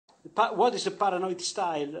What is the paranoid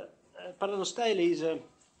style? Paranoid style is a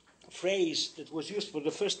phrase that was used for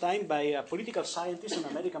the first time by a political scientist, an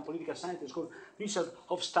American political scientist called Richard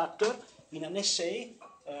Hofstadter, in an essay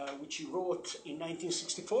which he wrote in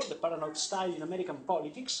 1964, The Paranoid Style in American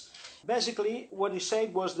Politics. Basically, what he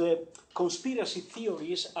said was the conspiracy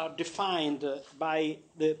theories are defined by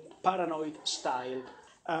the paranoid style.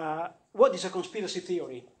 What is a conspiracy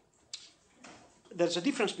theory? There's a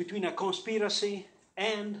difference between a conspiracy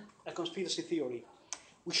and a conspiracy theory.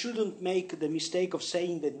 We shouldn't make the mistake of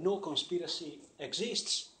saying that no conspiracy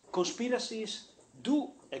exists. Conspiracies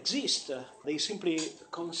do exist. They simply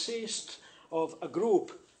consist of a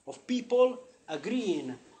group of people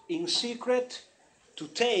agreeing in secret to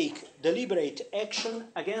take deliberate action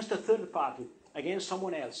against a third party, against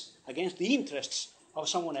someone else, against the interests of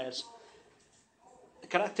someone else. The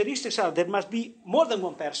characteristics are there must be more than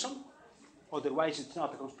one person, otherwise it's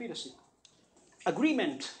not a conspiracy.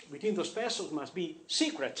 Agreement between those persons must be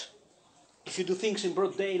secret. If you do things in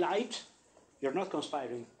broad daylight, you're not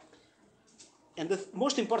conspiring. And the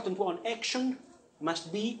most important one, action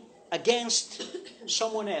must be against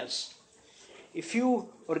someone else. If you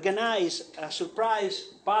organize a surprise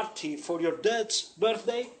party for your dad's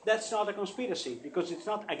birthday, that's not a conspiracy, because it's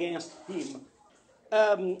not against him.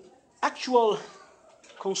 Actual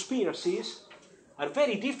conspiracies are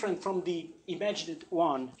very different from the imagined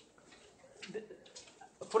one.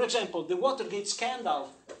 For example, the Watergate scandal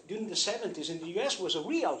during the 70s in the US was a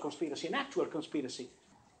real conspiracy, an actual conspiracy.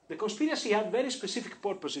 The conspiracy had very specific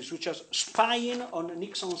purposes, which are spying on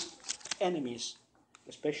Nixon's enemies,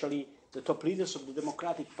 especially the top leaders of the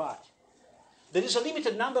Democratic Party. There is a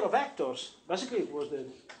limited number of actors. Basically, it was the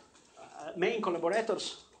main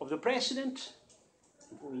collaborators of the president.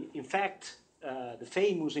 In fact, the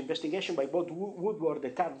famous investigation by Bob Woodward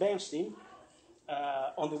and Carl Bernstein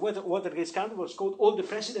on the Watergate scandal was called All the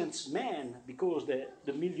President's Men, because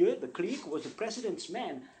the milieu, the clique, was the president's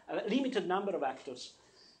men, a limited number of actors.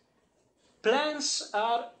 Plans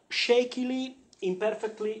are shakily,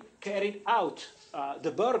 imperfectly carried out.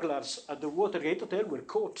 The burglars at the Watergate Hotel were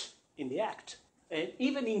caught in the act. And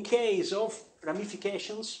even in case of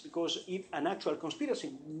ramifications, because an actual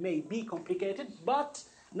conspiracy may be complicated, but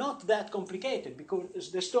not that complicated,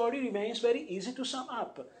 because the story remains very easy to sum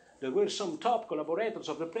up. There were some top collaborators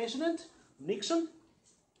of the president, Nixon,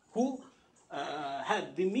 who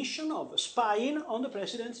had the mission of spying on the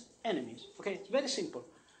president's enemies. Okay, it's very simple.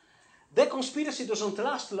 The conspiracy doesn't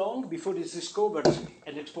last long before it's discovered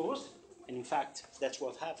and exposed, and in fact, that's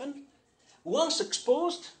what happened. Once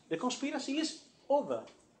exposed, the conspiracy is over.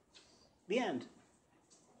 The end.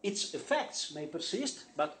 Its effects may persist,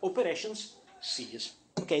 but operations cease.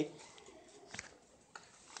 Okay.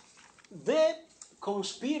 The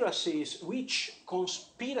conspiracies which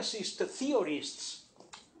conspiracist theorists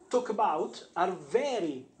talk about are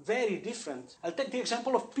very, very different. I'll take the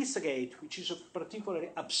example of Pizzagate, which is a particularly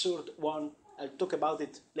absurd one. I'll talk about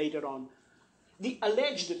it later on. The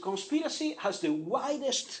alleged conspiracy has the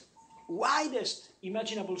widest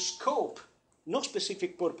imaginable scope, no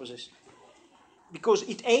specific purposes, because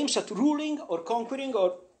it aims at ruling or conquering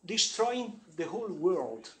or destroying the whole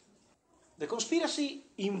world. The conspiracy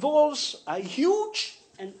involves a huge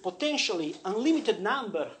and potentially unlimited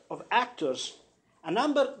number of actors, a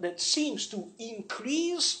number that seems to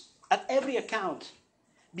increase at every account,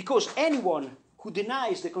 because anyone who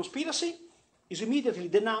denies the conspiracy is immediately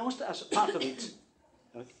denounced as part of it.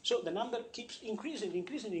 Okay. So the number keeps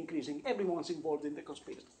increasing. Everyone's involved in the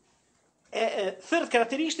conspiracy. Third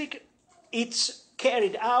characteristic, it's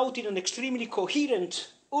carried out in an extremely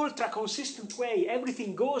coherent, ultra-consistent way.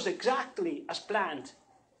 Everything goes exactly as planned.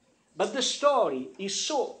 But the story is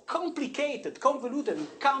so complicated, convoluted,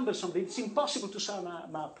 and cumbersome that it's impossible to sum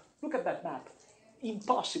up. Look at that map.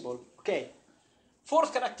 Impossible. Okay.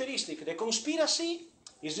 Fourth characteristic, the conspiracy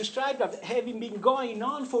is described as having been going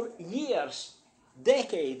on for years,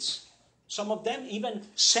 decades, some of them even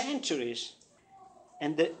centuries.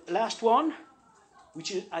 And the last one,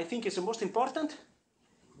 which I think is the most important,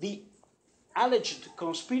 the alleged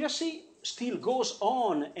conspiracy still goes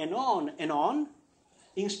on and on and on,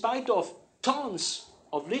 in spite of tons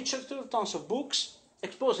of literature, tons of books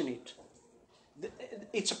exposing it.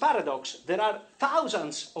 It's a paradox. There are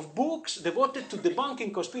thousands of books devoted to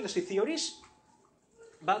debunking conspiracy theories,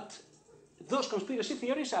 but those conspiracy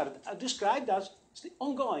theories are described as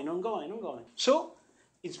ongoing. So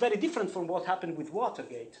it's very different from what happened with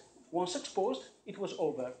Watergate. Once exposed, it was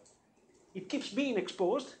over. It keeps being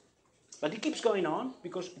exposed, but it keeps going on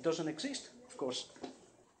because it doesn't exist, of course.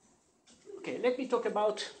 Okay, let me talk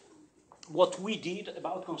about what we did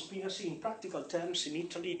about conspiracy in practical terms in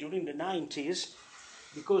Italy during the 90s.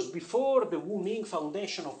 because before the Wu Ming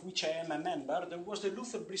Foundation, of which I am a member, there was the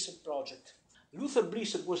Luther Blissett project. Luther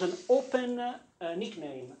Blissett was an open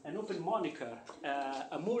nickname, an open moniker,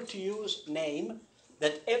 a multi-use name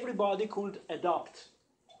that everybody could adopt.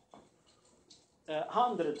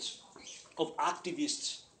 Hundreds of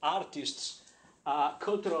activists, artists,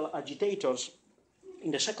 cultural agitators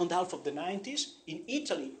in the second half of the 90s, in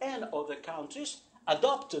Italy and other countries,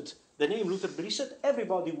 adopted the name Luther Blissett.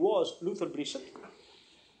 Everybody was Luther Blissett,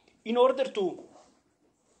 in order to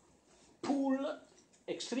pull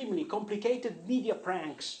extremely complicated media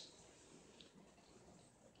pranks.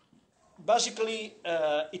 Basically,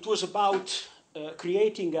 it was about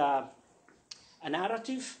creating a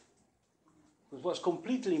narrative. It was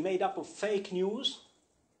completely made up of fake news,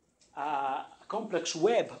 a complex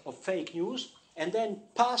web of fake news, and then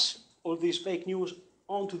pass all these fake news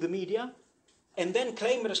onto the media, and then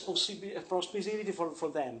claim responsibility for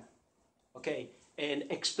them, okay, and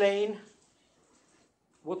explain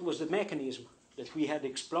what was the mechanism that we had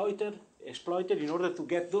exploited in order to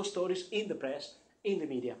get those stories in the press, in the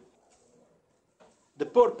media. The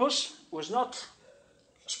purpose was not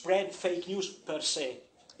spread fake news per se.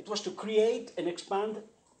 It was to create and expand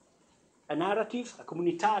a narrative, a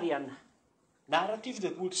communitarian narrative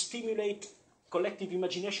that would stimulate collective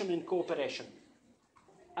imagination and cooperation.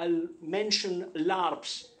 I'll mention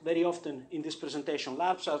LARPs very often in this presentation.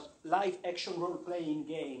 LARPs are live action role-playing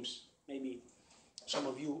games. Maybe some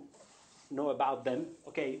of you know about them.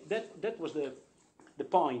 Okay, that was the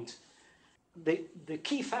point. The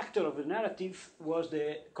key factor of the narrative was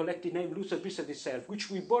the collective name Luther Blissett itself, which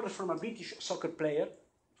we borrowed from a British soccer player,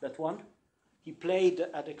 that one. He played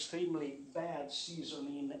an extremely bad season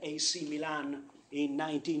in AC Milan in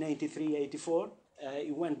 1983-84.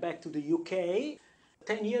 He went back to the UK.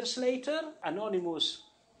 10 years later, anonymous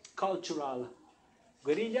cultural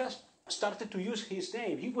guerrillas started to use his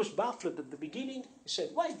name. He was baffled at the beginning. He said,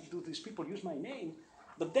 why do these people use my name?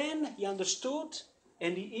 But then he understood,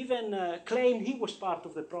 and he even claimed he was part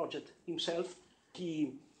of the project himself.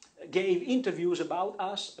 He gave interviews about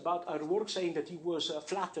us, about our work, saying that he was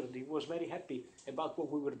flattered, he was very happy about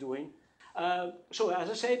what we were doing. So, as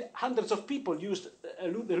I said, hundreds of people used the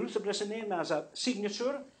Luther Blissett name as a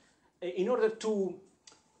signature in order to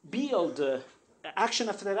build action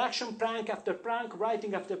after action, prank after prank,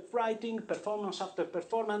 writing after writing, performance after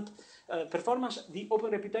performance, the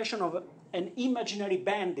open reputation of an imaginary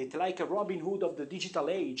bandit, like a Robin Hood of the digital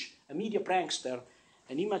age, a media prankster,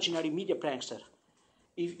 an imaginary media prankster.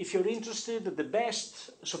 If you're interested,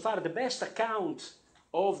 so far the best account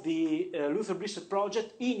of the Luther Blissett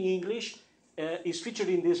project in English is featured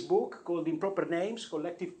in this book called Improper Names,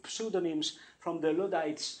 Collective Pseudonyms from the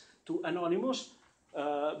Luddites to Anonymous,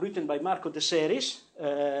 written by Marco De Seris,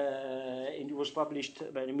 and it was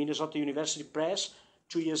published by the Minnesota University Press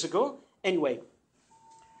 2 years ago. Anyway,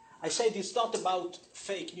 I said it's not about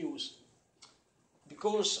fake news,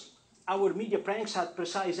 because our media pranks had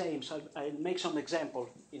precise aims. I'll make some example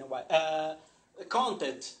in a while. The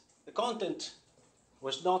content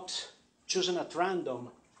was not chosen at random.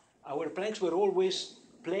 Our pranks were always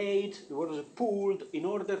played, they were pooled in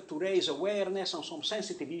order to raise awareness on some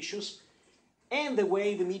sensitive issues and the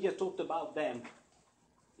way the media talked about them.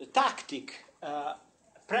 The tactic,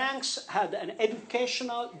 pranks had an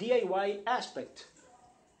educational DIY aspect.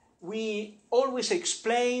 We always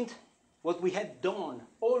explained what we had done,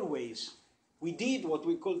 always. We did what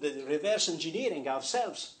we call the reverse engineering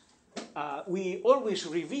ourselves. We always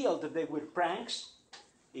revealed that they were pranks.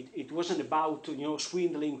 It wasn't about,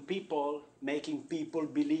 swindling people, making people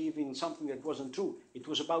believe in something that wasn't true. It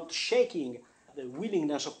was about shaking the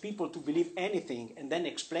willingness of people to believe anything and then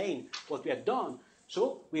explain what we had done.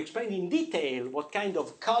 So we explained in detail what kind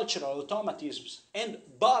of cultural automatisms and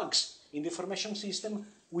bugs in the information system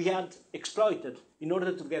we had exploited in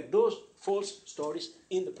order to get those false stories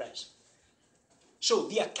in the press. So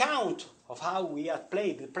the account of how we had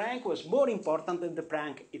played the prank was more important than the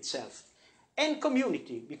prank itself. And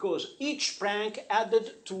community, because each prank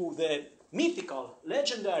added to the mythical,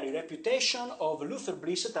 legendary reputation of Luther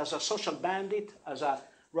Blissett as a social bandit, as a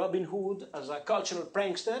Robin Hood, as a cultural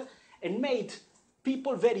prankster, and made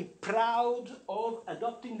people very proud of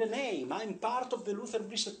adopting the name. I'm part of the Luther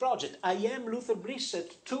Blissett project. I am Luther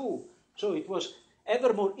Blissett too. So it was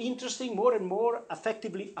ever more interesting, more and more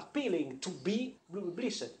effectively appealing to be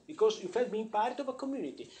Blissett, because you felt being part of a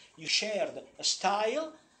community. You shared a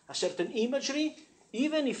style, a certain imagery,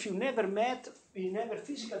 even if you never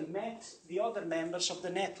physically met the other members of the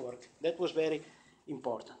network. That was very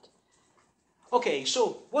important. Okay,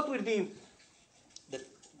 so what were the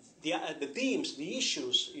themes, the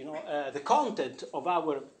issues, the content of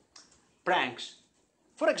our pranks?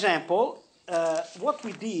 For example, what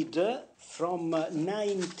we did from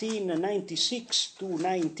 1996 to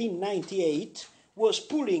 1998 was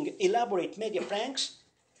pulling elaborate media pranks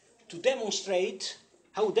to demonstrate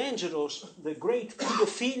how dangerous the great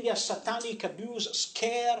pedophilia, satanic abuse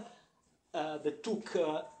scare that took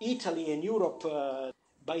Italy and Europe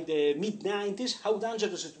by the mid-90s, how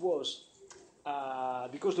dangerous it was.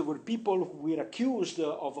 Because there were people who were accused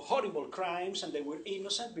of horrible crimes and they were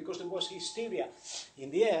innocent because there was hysteria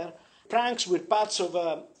in the air. Pranks were parts of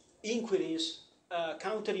inquiries,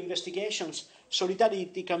 counter-investigations,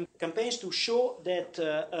 solidarity campaigns to show that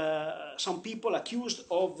some people accused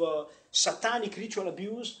of satanic ritual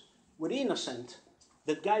abuse were innocent.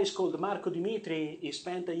 That guy is called Marco Dimitri. He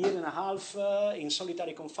spent a year and a half in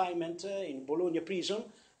solitary confinement in Bologna prison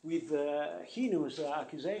with heinous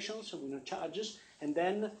accusations, with no charges, and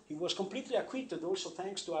then he was completely acquitted, also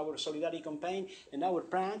thanks to our solidarity campaign and our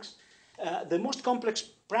pranks. The most complex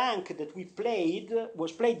prank that we played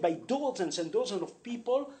was played by dozens and dozens of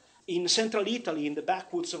people in central Italy, in the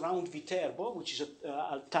backwoods around Viterbo, which is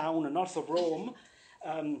a town north of Rome.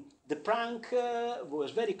 The prank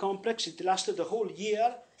was very complex. It lasted a whole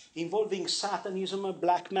year, involving Satanism,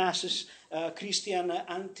 black masses, Christian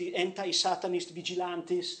anti-Satanist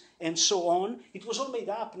vigilantes, and so on. It was all made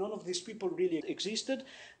up. None of these people really existed.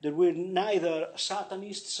 There were neither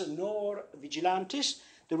Satanists nor vigilantes.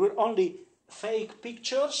 There were only fake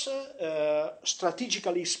pictures,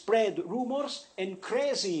 strategically spread rumors, and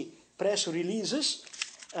crazy press releases.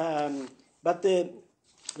 But the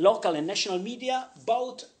local and national media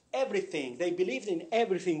bought everything. They believed in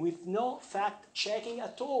everything with no fact-checking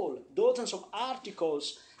at all. Dozens of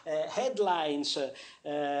articles, headlines,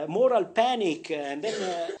 moral panic, and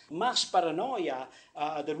then mass paranoia.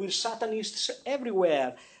 There were Satanists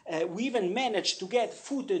everywhere. We even managed to get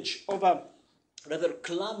footage of a rather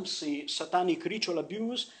clumsy satanic ritual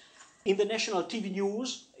abuse in the national TV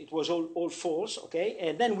news. It was all false, okay?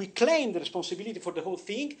 And then we claimed the responsibility for the whole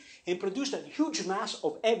thing and produced a huge mass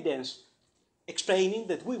of evidence explaining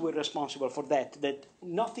that we were responsible for that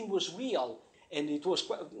nothing was real. And it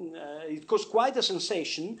caused quite a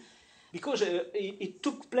sensation because it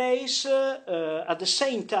took place at the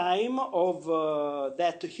same time of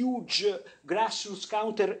that huge grassroots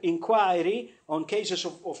counter-inquiry on cases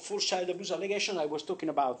of forced child abuse allegation I was talking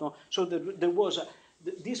about. No? So there was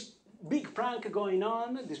this big prank going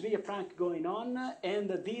on, this media prank going on, and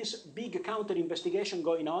this big counter-investigation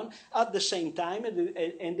going on at the same time,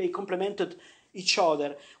 and they complemented each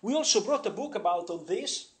other. We also brought a book about all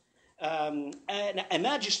this. A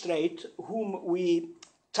magistrate whom we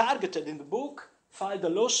targeted in the book filed a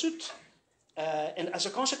lawsuit, and as a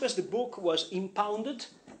consequence the book was impounded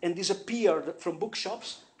and disappeared from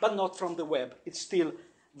bookshops, but not from the web. It's still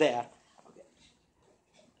there. Okay.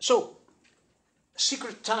 So,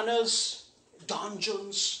 secret tunnels,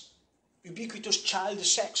 dungeons, ubiquitous child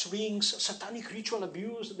sex rings, satanic ritual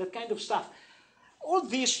abuse, that kind of stuff. All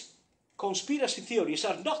these conspiracy theories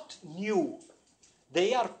are not new.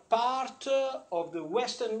 They are part of the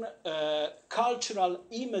Western cultural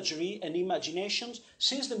imagery and imaginations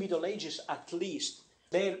since the Middle Ages at least.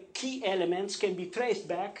 Their key elements can be traced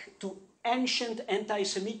back to ancient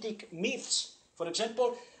anti-Semitic myths. For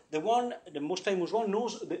example, the most famous one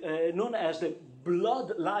known as the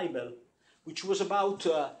blood libel, which was about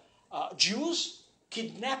Jews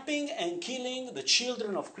kidnapping and killing the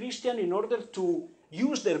children of Christians in order to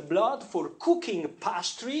use their blood for cooking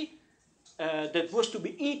pastry that was to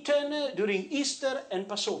be eaten during Easter and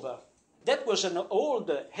Passover. That was an old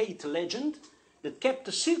hate legend that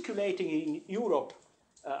kept circulating in Europe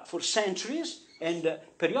for centuries and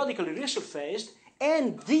periodically resurfaced.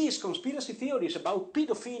 And these conspiracy theories about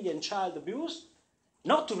pedophilia and child abuse,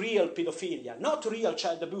 not real pedophilia, not real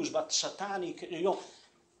child abuse, but satanic,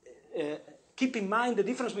 keep in mind the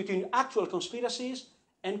difference between actual conspiracies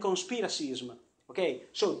and conspiracism. Okay,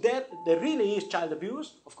 so there really is child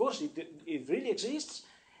abuse, of course it really exists,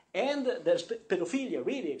 and there's pedophilia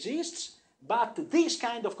really exists, but these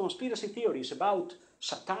kind of conspiracy theories about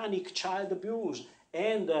satanic child abuse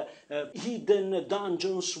and hidden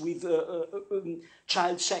dungeons with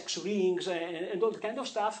child sex rings and all that kind of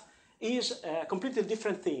stuff is a completely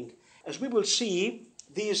different thing. As we will see,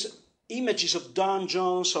 these images of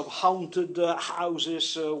dungeons, of haunted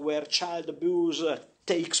houses where child abuse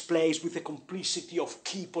takes place with the complicity of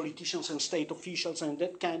key politicians and state officials and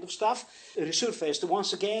that kind of stuff, resurfaced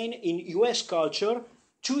once again in US culture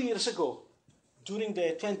 2 years ago during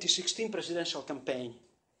the 2016 presidential campaign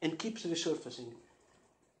and keeps resurfacing.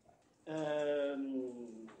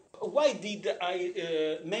 Why did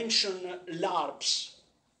I mention LARPs?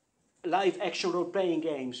 live action role-playing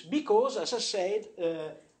games, because, as I said,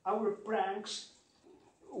 our pranks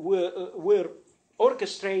were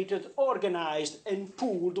orchestrated, organized, and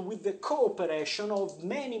pooled with the cooperation of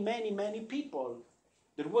many, many, many people.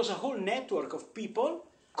 There was a whole network of people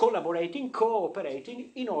collaborating,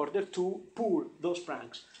 cooperating in order to pool those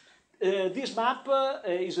pranks. This map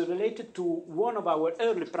is related to one of our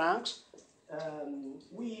early pranks.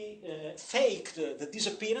 We faked the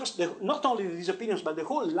disappearance, not only the disappearance, but the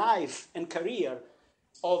whole life and career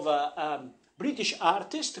of a British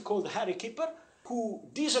artist called Harry Kipper, who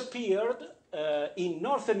disappeared in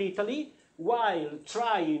northern Italy while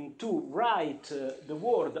trying to write the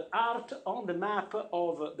word art on the map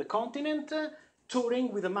of the continent,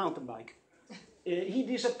 touring with a mountain bike. He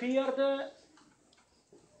disappeared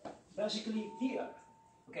basically here.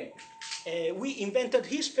 Okay. We invented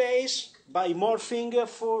his face by morphing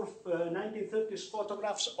for 1930s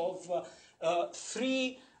photographs of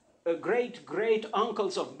three great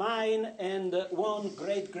uncles of mine and one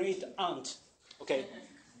great aunt. Okay,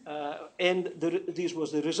 and this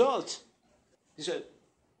was the result.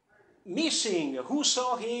 Missing. Who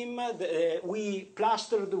saw him? We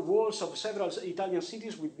plastered the walls of several Italian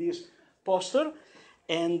cities with this poster,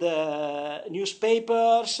 and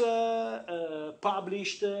newspapers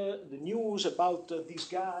published the news about this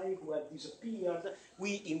guy who had disappeared.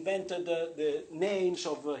 We invented the names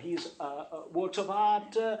of his works of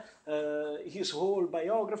art, his whole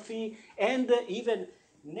biography, and even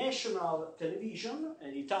national television,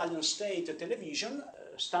 an Italian state television,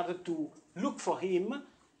 started to look for him.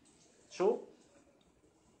 So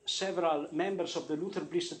several members of the Luther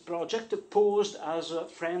Blissett project posed as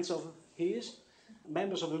friends of his.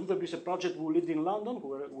 Members of the Luther Blissett project who lived in London, who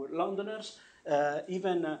were Londoners,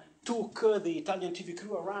 even took the Italian TV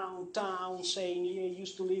crew around town saying, he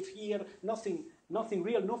used to live here, nothing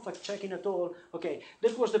real, no fact-checking at all. Okay,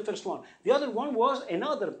 that was the first one. The other one was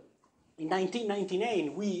another. In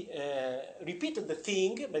 1999, we repeated the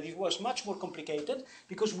thing, but it was much more complicated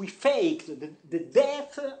because we faked the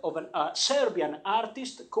death of a Serbian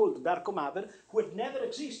artist called Darko Maver, who had never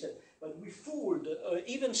existed. But we fooled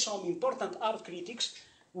even some important art critics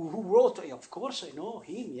who wrote, of course I know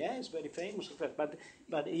him, yes, very famous,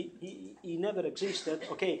 but he never existed.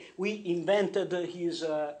 Okay, we invented his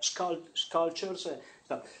sculptures.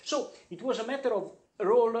 Stuff. So it was a matter of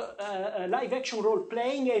live action role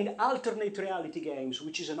playing and alternate reality games,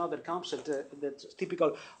 which is another concept that's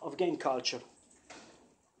typical of game culture.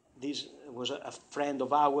 This was a friend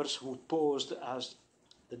of ours who posed as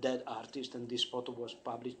the dead artist, and this photo was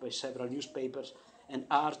published by several newspapers and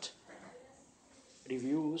art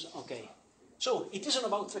reviews. Okay, so it isn't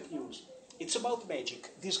about fake news, it's about magic.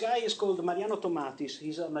 This guy is called Mariano Tomatis.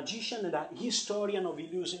 He's a magician and a historian of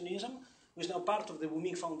illusionism, who is now part of the Wu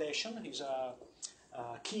Ming Foundation. He's a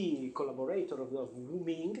key collaborator of Wu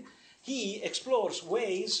Ming. He explores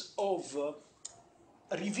ways of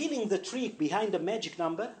revealing the trick behind the magic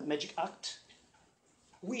number, magic act,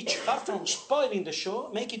 which, apart from spoiling the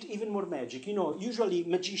show, make it even more magic. You know, usually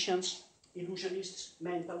magicians, illusionists,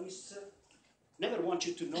 mentalists never want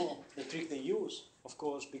you to know the trick they use, of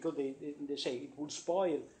course, because they say it would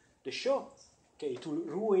spoil the show. Okay, it will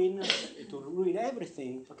ruin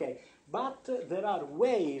everything. Okay, but there are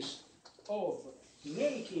ways of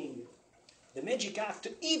making the magic act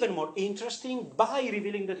even more interesting by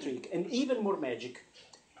revealing the trick, and even more magic.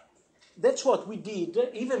 That's what we did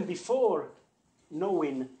even before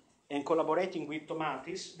knowing and collaborating with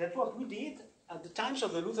Tomatis. That's what we did at the times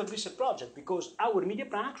of the Luther Blissett project, because our media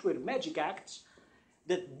pranks were magic acts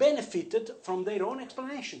that benefited from their own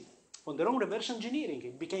explanation, from their own reverse engineering.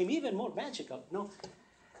 It became even more magical, no?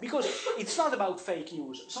 Because it's not about fake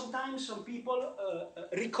news. Sometimes some people,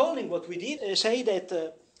 recalling what we did, say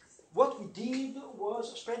that what we did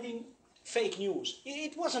was spreading fake news.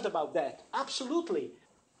 It wasn't about that, absolutely.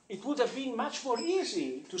 It would have been much more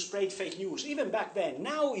easy to spread fake news, even back then.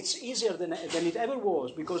 Now it's easier than it ever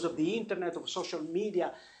was because of the internet, of social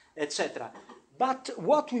media, etc. But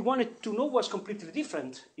what we wanted to know was completely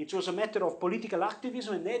different. It was a matter of political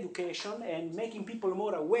activism and education and making people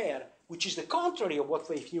more aware, which is the contrary of what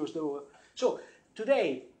fake news do. So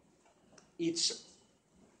today, it's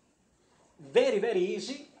very, very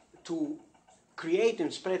easy to create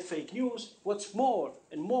and spread fake news. What's more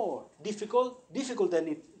and more difficult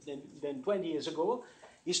than 20 years ago,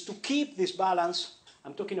 is to keep this balance.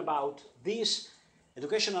 I'm talking about this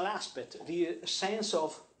educational aspect, the sense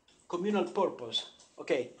of communal purpose.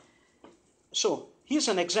 Okay, so here's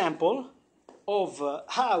an example of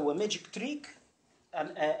how a magic trick,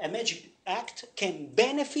 a magic act can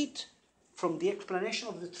benefit from the explanation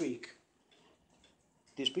of the trick.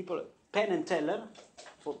 These people Penn and Teller,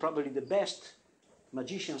 for probably the best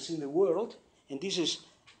magicians in the world, and this is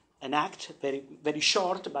an act, very, very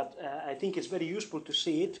short, but I think it's very useful to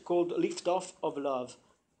see it, called Lift Off of Love.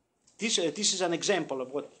 This is an example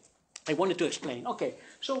of what I wanted to explain. Okay,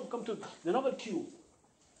 so come to the novel Q.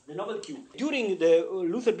 The novel Q. During the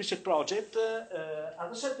Luther Blissett project,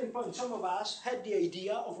 at a certain point, some of us had the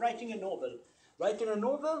idea of writing a novel. Writing a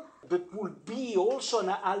novel that would be also an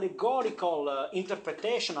allegorical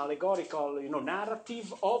interpretation, allegorical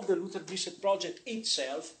narrative of the Luther Blissett project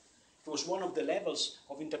itself. It was one of the levels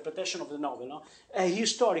of interpretation of the novel, no? A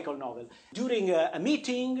historical novel. During a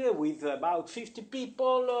meeting with about 50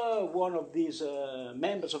 people, one of these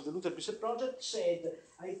members of the Luther Blissett project said,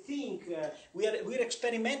 I think we're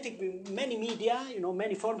experimenting with many media,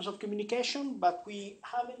 many forms of communication, but we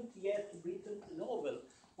haven't yet written a novel.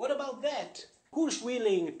 What about that? Who's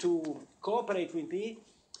willing to cooperate with me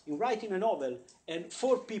in writing a novel? And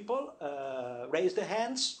 4 people raised their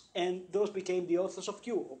hands, and those became the authors of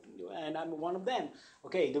Q, and I'm one of them.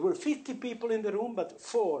 Okay, there were 50 people in the room, but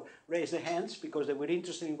 4 raised their hands because they were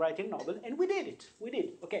interested in writing a novel, and we did it. We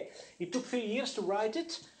did. Okay, it took 3 years to write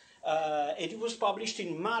it, and it was published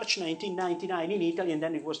in March 1999 in Italy, and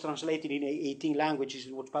then it was translated in 18 languages.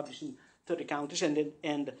 It was published in 30 countries,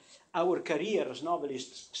 and our career as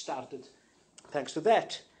novelists started thanks to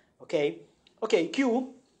that. Okay,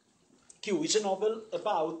 Q is a novel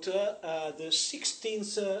about the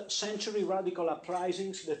 16th century radical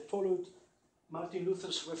uprisings that followed Martin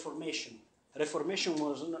Luther's Reformation. Reformation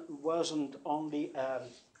wasn't only a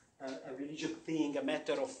religious thing, a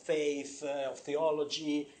matter of faith, of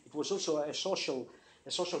theology. It was also a social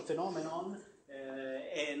phenomenon,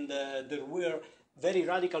 and there were very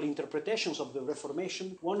radical interpretations of the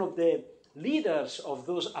Reformation. One of the leaders of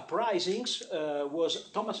those uprisings was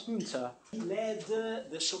Thomas Müntzer. He led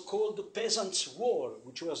the so-called Peasants' War,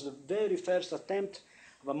 which was the very first attempt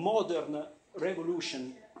of a modern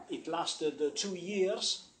revolution. It lasted 2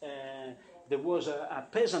 years. There was a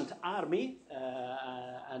peasant army,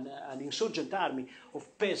 an insurgent army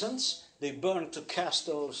of peasants. They burnt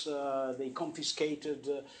castles, they confiscated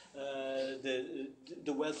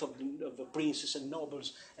the wealth of the princes and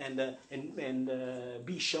nobles and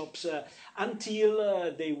bishops,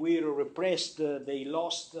 until they were repressed. They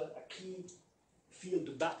lost a key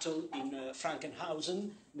field battle in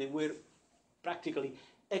Frankenhausen. They were practically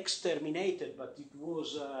exterminated, but it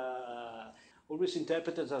was always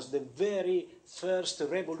interpreted as the very first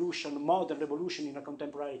revolution, modern revolution in a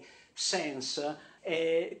contemporary sense.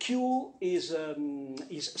 Q is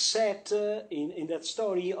set in that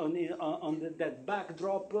story on that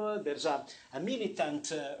backdrop. There's a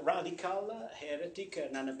militant radical, heretic,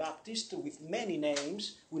 an Anabaptist with many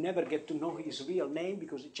names. We never get to know his real name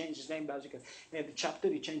because he changed his name basically. In every chapter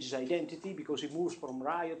he changes identity because he moves from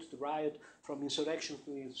riot to riot, from insurrection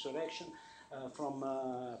to insurrection, from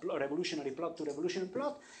revolutionary plot to revolutionary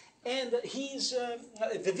plot. And he's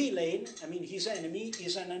the villain, his enemy,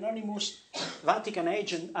 is an anonymous Vatican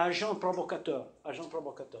agent, agent provocateur,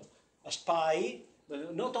 a spy,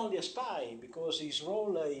 but not only a spy, because his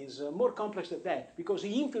role is more complex than that, because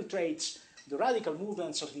he infiltrates the radical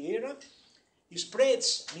movements of the era, he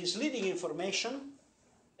spreads misleading information.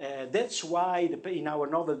 That's why in our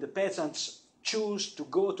novel the peasants choose to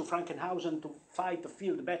go to Frankenhausen to fight a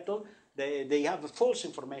field battle. They have false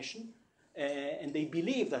information. And they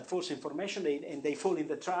believe that false information, and they fall in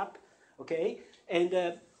the trap, okay?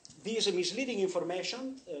 And these misleading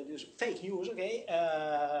information, this fake news, okay,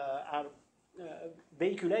 are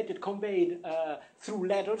veiculated, conveyed through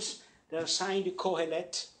letters. They're signed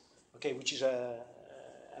Kohelet, okay, which is a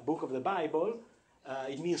book of the Bible.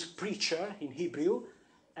 It means preacher in Hebrew.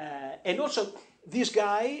 And also, this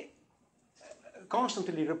guy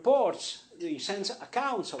constantly reports, he sends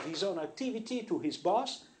accounts of his own activity to his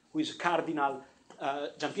boss, who is Cardinal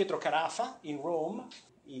Giampietro Carafa in Rome.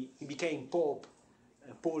 He became Pope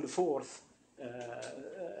Paul IV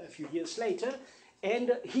a few years later,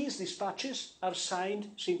 and his dispatches are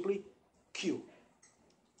signed simply Q.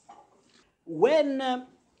 When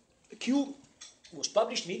Q was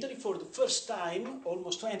published in Italy for the first time,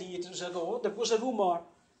 almost 20 years ago, there was a rumor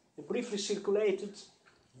that briefly circulated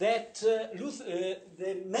that the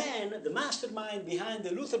mastermind behind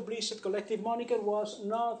the Luther Blissett collective moniker was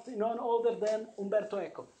none other than Umberto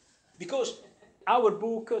Eco. Because our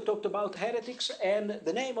book talked about heretics, and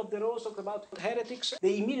the name of the rose talked about heretics,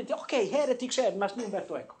 they immediately, okay, heretics, it must be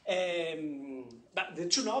Umberto Eco. But the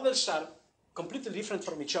two novels are completely different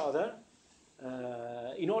from each other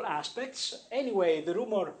in all aspects. Anyway, the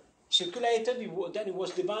rumor circulated, then it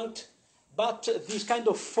was debunked. But this kind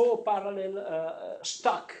of faux parallel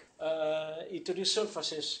stuck it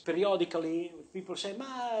resurfaces periodically. People say,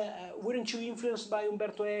 weren't you influenced by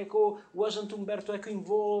Umberto Eco? Wasn't Umberto Eco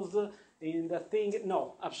involved in that thing?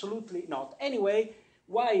 No, absolutely not. Anyway,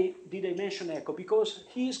 why did I mention Eco? Because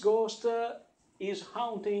his ghost is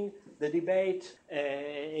haunting the debate.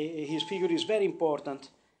 His figure is very important.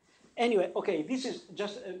 Anyway, okay, this is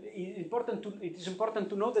just important. It is important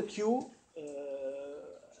to know that Q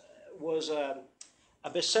was a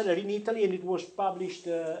bestseller in Italy, and it was published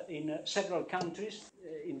in several countries.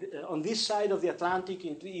 On this side of the Atlantic,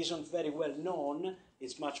 it isn't very well known.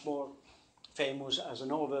 It's much more famous as a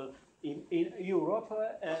novel in Europe.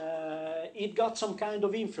 It got some kind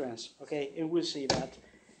of influence, okay, and we'll see that.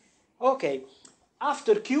 Okay,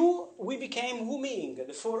 after Q, we became Wu Ming.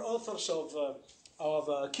 The four authors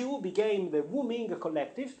of Q became the Wu Ming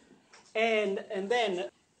collective, and then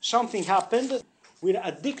something happened. We're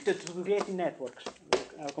addicted to creating networks.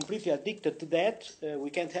 We're completely addicted to that.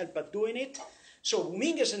 We can't help but doing it. So Wu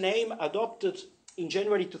Ming is a name adopted in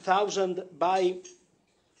January 2000 by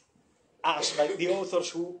us, by the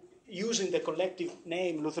authors who, using the collective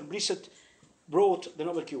name Luther Blissett, wrote the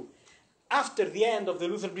novel Q. After the end of the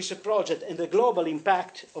Luther Blissett project and the global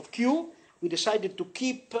impact of Q, we decided to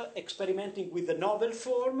keep experimenting with the novel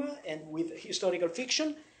form and with historical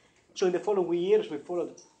fiction. So in the following years, we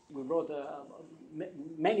wrote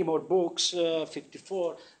many more books,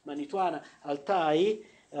 54, Manituana, Altai,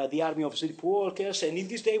 The Army of Sleepwalkers, and in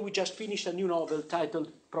this day we just finished a new novel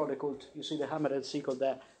titled Protocult. You see the hammer and sickle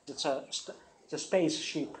there. It's a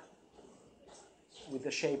spaceship with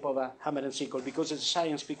the shape of a hammer and sickle because it's a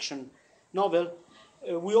science fiction novel.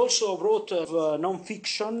 We also wrote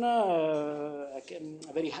non-fiction, a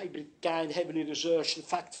very hybrid kind, heavily researched,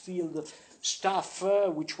 fact-filled stuff,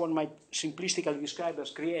 which one might simplistically describe as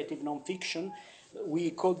creative non-fiction.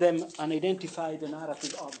 We call them unidentified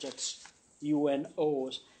narrative objects,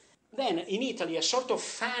 UNOs. Then, in Italy, a sort of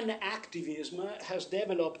fan activism has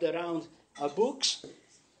developed around our books,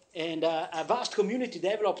 and a vast community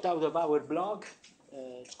developed out of our blog,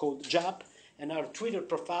 it's called Giap, and our Twitter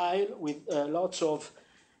profile with lots of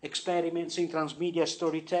experiments in transmedia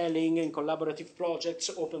storytelling and collaborative projects,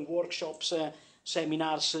 open workshops,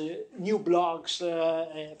 seminars, new blogs,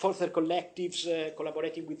 further collectives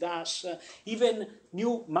collaborating with us, even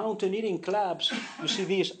new mountaineering clubs. You see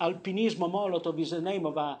this, Alpinismo Molotov is the name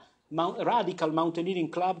of a radical mountaineering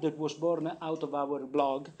club that was born out of our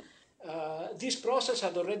blog. This process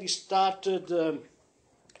had already started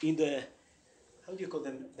in the, how do you call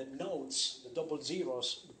them, the nodes, the double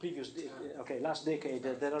zeros, the previous, last decade.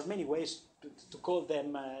 There are many ways to call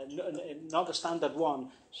them, not a standard one.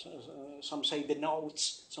 Some say the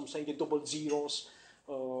nodes, some say the double zeros,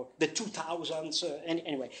 the 2000s,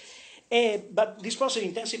 anyway. But this process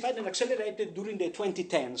intensified and accelerated during the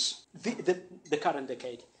 2010s, the current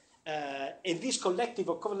decade. And this collective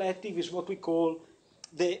of collective is what we call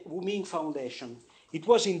the Wu Ming Foundation. It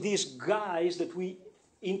was in this guise that we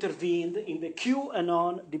intervened in the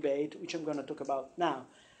QAnon debate, which I'm going to talk about now.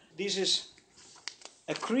 This is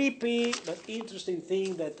a creepy but interesting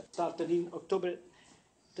thing that started in October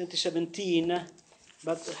 2017.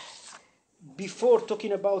 But before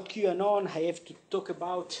talking about QAnon, I have to talk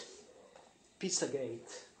about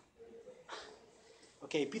Pizzagate.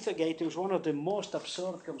 Okay, Pizzagate is one of the most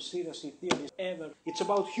absurd conspiracy theories ever. It's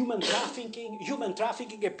about human trafficking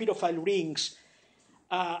and pedophile rings.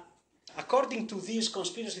 According to these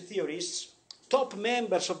conspiracy theorists, top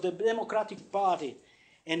members of the Democratic Party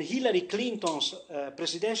and Hillary Clinton's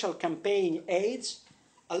presidential campaign aides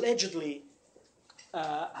allegedly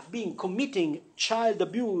have been committing child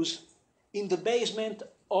abuse in the basement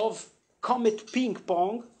of Comet Ping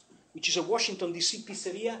Pong, which is a Washington, D.C.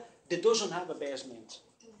 pizzeria that doesn't have a basement.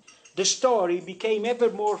 The story became ever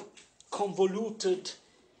more convoluted,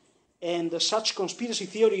 and such conspiracy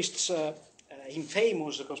theorists,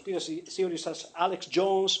 infamous conspiracy theorists as Alex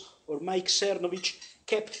Jones or Mike Cernovich,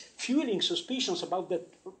 kept fueling suspicions about that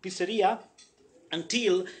pizzeria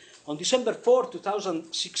until on December 4,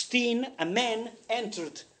 2016, a man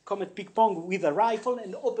entered Comet Ping Pong with a rifle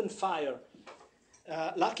and opened fire.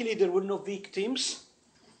 Luckily, there were no victims.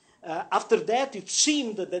 After that, it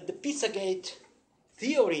seemed that the Pizzagate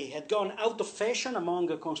theory had gone out of fashion among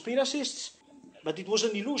conspiracists, but it was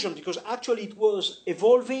an illusion because actually it was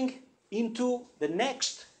evolving into the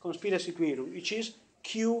next conspiracy theory, which is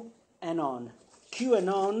QAnon.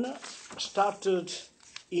 QAnon started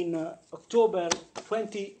in October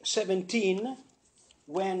 2017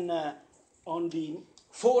 when on the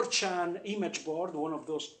 4chan image board, one of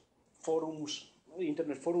those forums,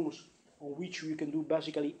 internet forums, on which you can do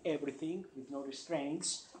basically everything with no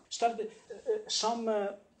restraints, started some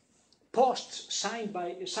posts signed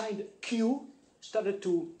Q started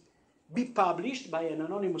to be published by an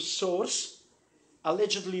anonymous source,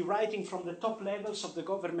 allegedly writing from the top levels of the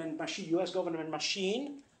government machine, US government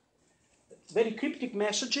machine, very cryptic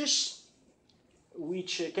messages,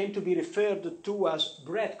 which came to be referred to as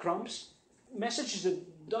breadcrumbs, messages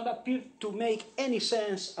that don't appear to make any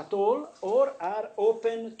sense at all or are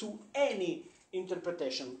open to any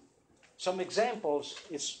interpretation. Some examples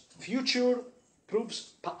is future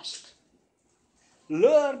proves past.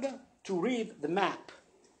 Learn to read the map.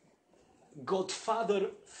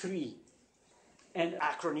 Godfather 3. And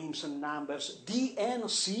acronyms and numbers.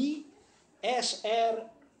 DNC SR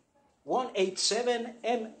 187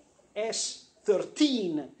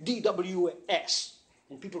 MS13 DWS.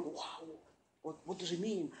 And people go, wow, what does it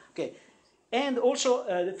mean? Okay. And also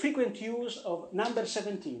the frequent use of number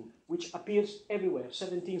 17, which appears everywhere,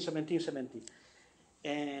 17, 17, 17.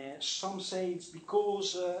 Some say it's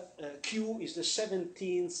because Q is the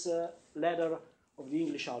 17th letter of the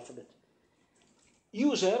English alphabet.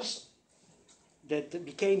 Users that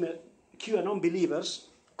became QAnon believers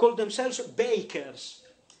call themselves bakers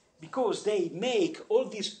because they make all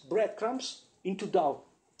these breadcrumbs into dough.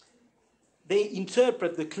 They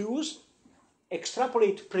interpret the clues,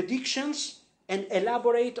 extrapolate predictions, and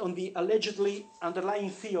elaborate on the allegedly underlying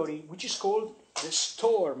theory, which is called the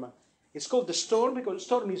storm. It's called the storm because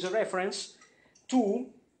storm is a reference to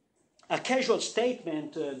a casual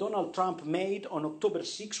statement Donald Trump made on October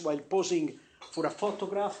 6 while posing for a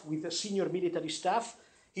photograph with a senior military staff.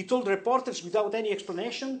 He told reporters without any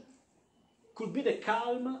explanation, could be the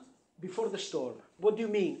calm before the storm. What do you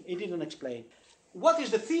mean? He didn't explain. What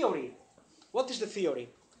is the theory? What is the theory?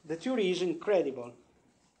 The theory is incredible.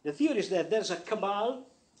 The theory is that there's a cabal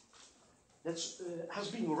that has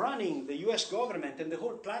been running the US government and the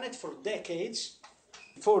whole planet for decades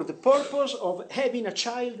for the purpose of having a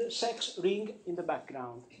child sex ring in the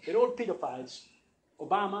background. They're all pedophiles.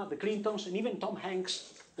 Obama, the Clintons, and even Tom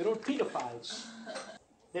Hanks, they're all pedophiles.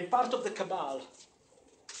 They're part of the cabal.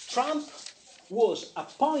 Trump was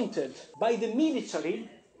appointed by the military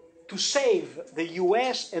to save the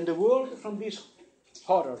US and the world from this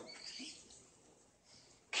horror.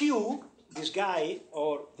 Q, this guy,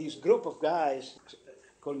 or this group of guys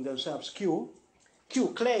calling themselves Q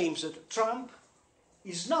claims that Trump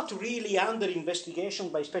is not really under investigation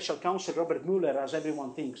by Special Counsel Robert Mueller, as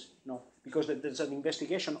everyone thinks, no, because there's an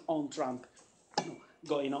investigation on Trump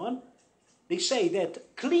going on. They say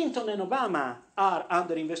that Clinton and Obama are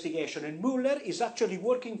under investigation, and Mueller is actually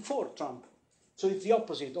working for Trump. So it's the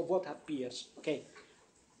opposite of what appears. Okay.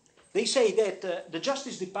 They say that the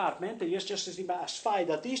Justice Department, the US Justice Department, has filed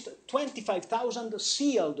at least 25,000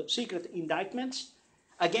 sealed secret indictments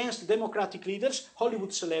against Democratic leaders,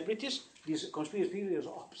 Hollywood celebrities, these conspiracy theories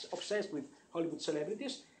are obsessed with Hollywood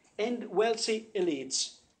celebrities, and wealthy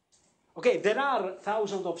elites. Okay, there are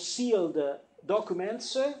thousands of sealed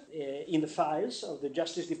documents in the files of the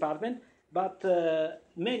Justice Department, but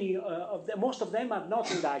most of them are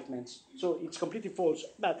not indictments, so it's completely false.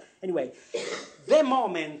 But anyway, the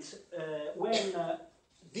moment when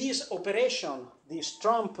this operation, this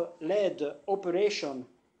Trump-led operation,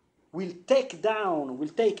 will take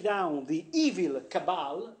down the evil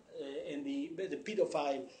cabal and the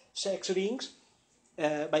pedophile sex rings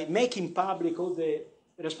by making public all the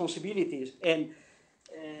responsibilities, and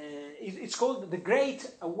it's called the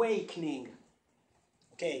Great Awakening.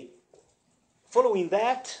 Okay. Following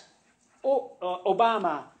that,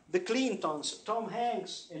 Obama, the Clintons, Tom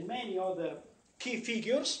Hanks, and many other key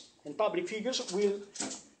figures and public figures will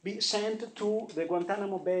be sent to the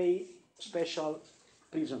Guantanamo Bay special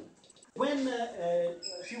prison. When a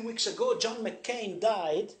few weeks ago John McCain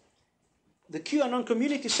died, the QAnon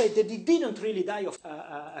community said that he didn't really die of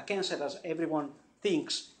a cancer as everyone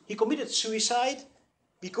thinks. He committed suicide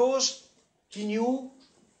because he knew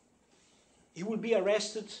he would be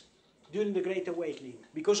arrested during the Great Awakening,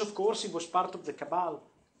 because of course he was part of the cabal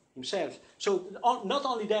himself. So not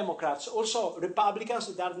only Democrats, also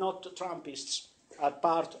Republicans that are not Trumpists are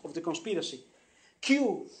part of the conspiracy.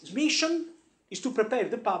 Q's mission is to prepare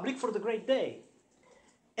the public for the great day.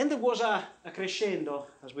 And there was a crescendo,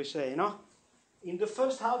 as we say, no? In the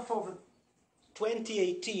first half of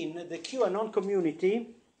 2018, the QAnon community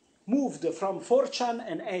moved from 4chan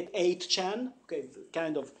and 8chan, okay,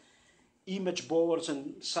 kind of image boards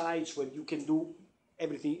and sites where you can do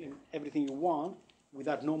everything you want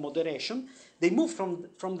without no moderation. They moved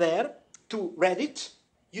from there to Reddit,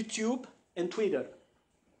 YouTube, and Twitter.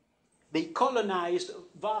 They colonized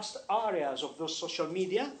vast areas of those social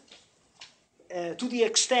media to the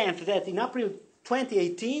extent that in April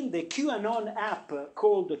 2018, the QAnon app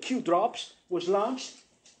called Q Drops was launched,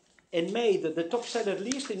 and made the top seller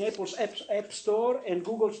list in Apple's App Store and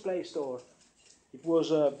Google's Play Store. It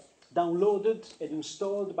was downloaded and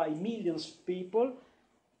installed by millions of people.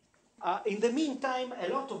 In the meantime, a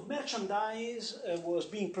lot of merchandise was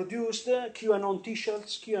being produced, QAnon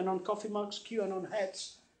t-shirts, QAnon coffee mugs, QAnon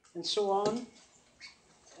hats, and so on.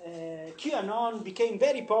 QAnon became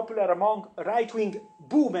very popular among right-wing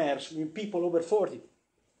boomers, people over 40.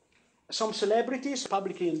 Some celebrities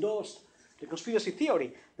publicly endorsed the conspiracy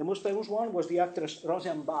theory. The most famous one was the actress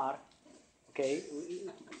Roseanne Barr. Okay,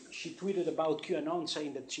 she tweeted about QAnon,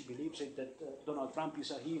 saying that she believes it, that Donald Trump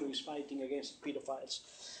is a hero, is fighting against pedophiles.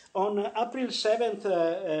 On April 7th,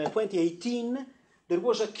 2018, there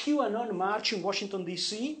was a QAnon march in Washington,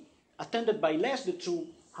 D.C., attended by less than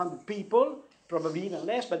 200 people, probably even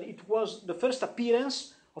less, but it was the first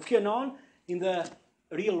appearance of QAnon in the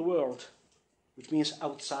real world, which means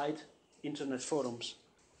outside internet forums.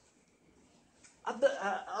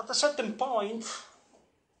 At a certain point,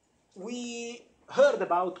 we heard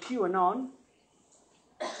about QAnon,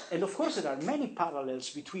 and of course there are many parallels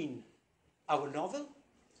between our novel,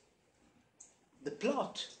 the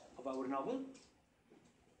plot of our novel,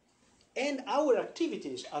 and our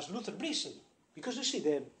activities as Luther Blissett, because you see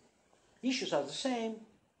the issues are the same: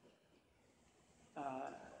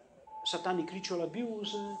 satanic ritual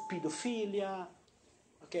abuse, pedophilia.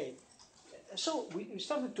 Okay, so we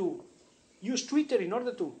started to use Twitter in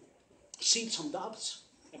order to seed some doubts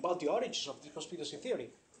about the origins of the conspiracy theory.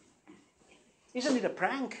 Isn't it a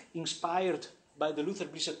prank inspired by the Luther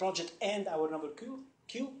Blissett project and our novel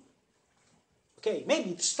Q? Okay,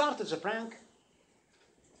 maybe it started as a prank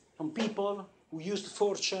from people who used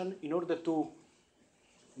 4chan in order to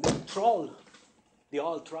troll the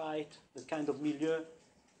alt-right, that kind of milieu,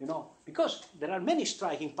 because there are many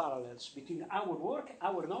striking parallels between our work,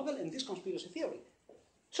 our novel, and this conspiracy theory.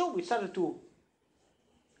 So we started to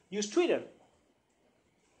use Twitter.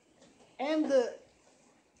 And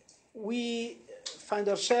we found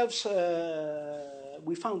ourselves in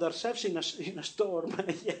a storm,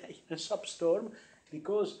 yeah, in a substorm,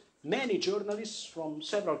 because many journalists from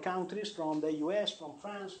several countries, from the US, from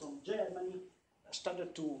France, from Germany,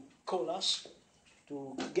 started to call us,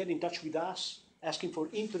 to get in touch with us, asking for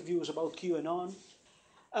interviews about QAnon.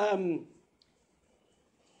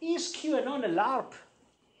 Is QAnon a LARP?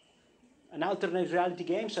 An alternate reality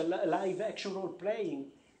games, a live action role playing?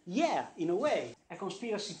 Yeah, in a way. A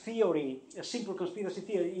conspiracy theory, a simple conspiracy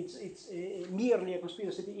theory, it's merely a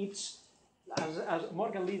conspiracy theory. It's, as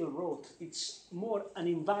Morgan Liddell wrote, it's more an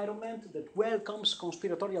environment that welcomes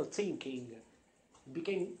conspiratorial thinking. It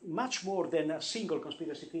became much more than a single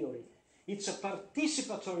conspiracy theory. It's a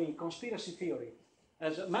participatory conspiracy theory.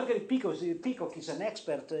 As Margaret Peacock is an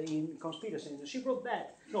expert in conspiracy, she wrote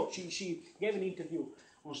that. No, she gave an interview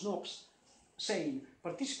on Snopes saying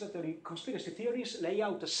participatory conspiracy theories lay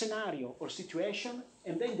out a scenario or situation,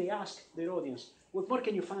 and then they ask their audience, what more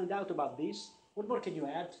can you find out about this? What more can you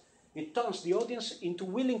add? It turns the audience into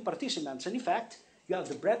willing participants. And in fact, you have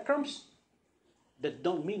the breadcrumbs that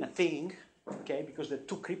don't mean a thing, okay, because they're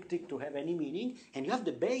too cryptic to have any meaning, and you have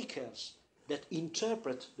the bakers that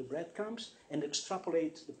interpret the breadcrumbs and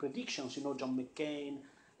extrapolate the predictions. John McCain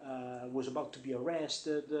was about to be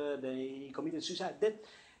arrested, he committed suicide.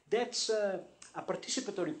 That's a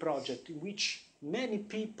participatory project in which many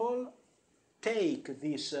people take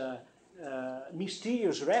these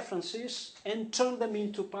mysterious references and turn them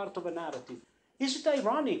into part of a narrative. Is it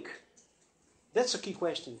ironic? That's a key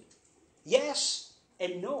question. Yes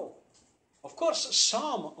and no. Of course,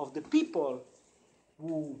 some of the people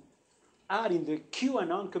who are in the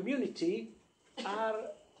QAnon community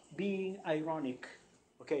are being ironic,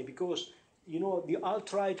 okay, because the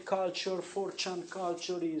alt-right culture, 4chan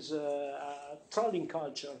culture is a trolling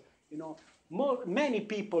culture. Many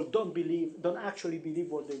people don't actually believe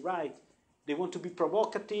what they write. They want to be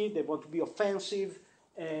provocative, they want to be offensive,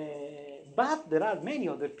 but there are many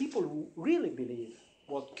other people who really believe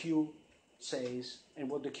what Q says and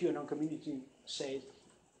what the QAnon community says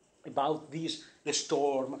about this, the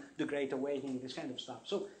storm, the Great Awakening, this kind of stuff.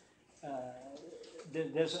 So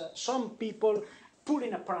there's some people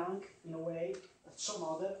pulling a prank in a way, but some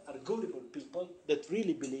other are gullible people that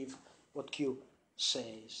really believe what Q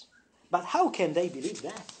says. But how can they believe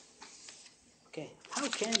that? Okay, how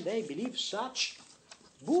can they believe such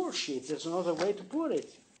bullshit? There's another way to put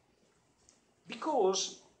it.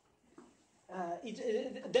 Because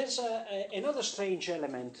there's another strange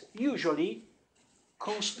element. Usually,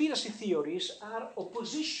 conspiracy theories are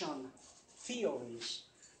opposition theories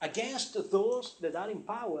against those that are in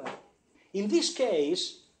power. In this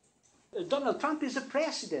case, Donald Trump is the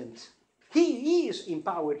president. He is in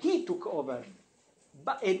power. He took over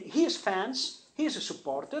and his fans, his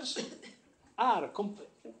supporters, are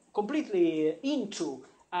completely into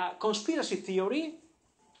conspiracy theory.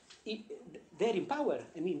 They're in power.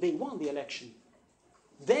 I mean, they won the election.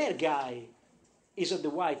 Their guy is at the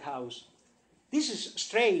White House. This is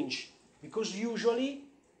strange, because usually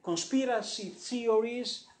conspiracy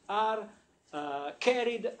theories are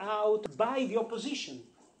carried out by the opposition.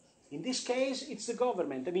 In this case, it's the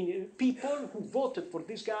government. I mean, people who voted for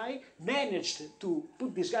this guy managed to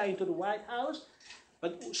put this guy into the White House.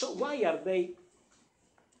 But so why are they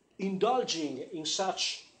indulging in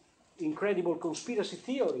such incredible conspiracy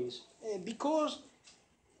theories? Because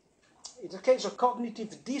it's a case of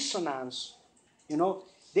cognitive dissonance. You know,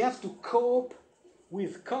 they have to cope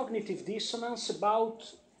with cognitive dissonance about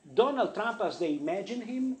Donald Trump as they imagine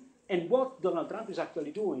him and what Donald Trump is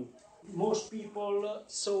actually doing. Most people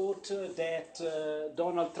thought that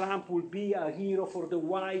Donald Trump would be a hero for the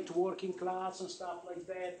white working class and stuff like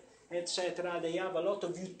that, etc. They have a lot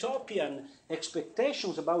of utopian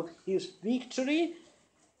expectations about his victory,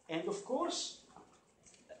 and of course,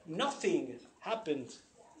 nothing happened.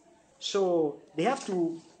 So they have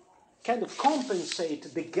to kind of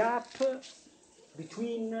compensate the gap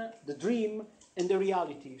between the dream and the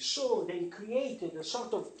reality. So they created a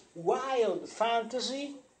sort of wild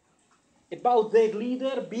fantasy about their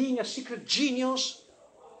leader being a secret genius.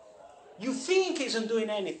 You think he isn't doing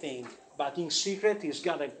anything, but in secret he's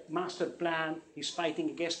got a master plan. He's fighting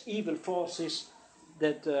against evil forces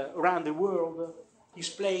that run the world. He's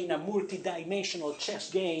playing a multi-dimensional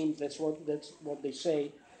chess game. That's what they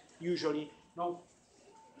say usually. No?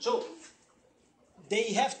 So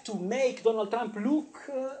they have to make Donald Trump look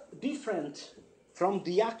different from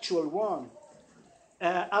the actual one.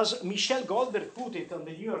 As Michelle Goldberg put it on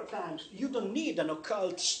the New York Times, you don't need an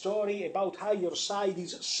occult story about how your side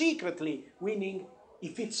is secretly winning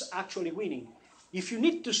if it's actually winning. If you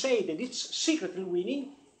need to say that it's secretly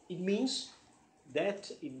winning, it means that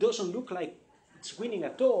it doesn't look like it's winning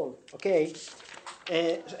at all, okay?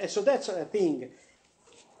 So that's a thing.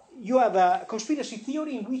 You have a conspiracy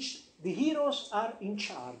theory in which the heroes are in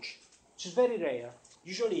charge, which is very rare.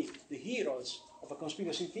 Usually the heroes of a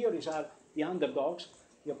conspiracy theories are the underdogs,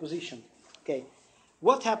 the opposition. Okay,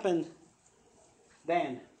 what happened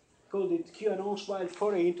then? Called it QAnon's wild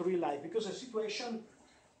foray into real life, because the situation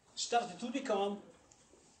started to become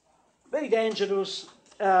very dangerous.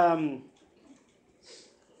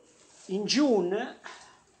 In June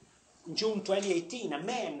 2018, a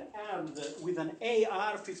man armed with an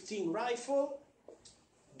AR-15 rifle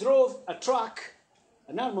drove a truck,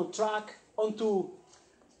 an armored truck, onto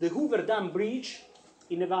the Hoover Dam Bridge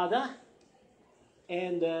in Nevada,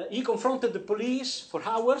 and he confronted the police for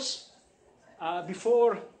hours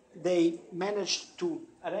before they managed to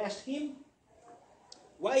arrest him.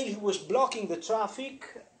 While he was blocking the traffic,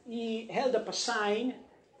 he held up a sign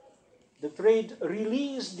that read,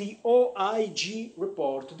 "Release the OIG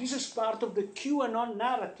report." This is part of the QAnon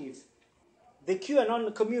narrative. The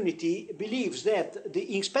QAnon community believes that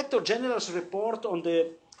the Inspector General's report on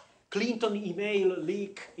the Clinton email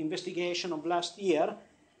leak investigation of last year,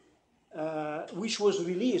 which was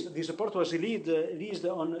released, this report was released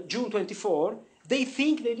on June 24, they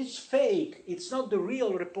think that it's fake, it's not the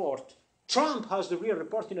real report. Trump has the real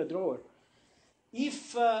report in a drawer.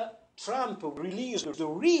 If Trump released the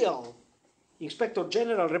real Inspector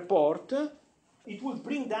General report, it would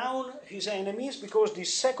bring down his enemies, because the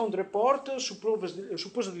second report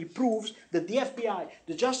supposedly proves that the FBI,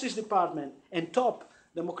 the Justice Department, and top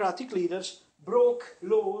Democratic leaders broke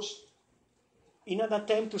laws in an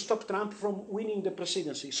attempt to stop Trump from winning the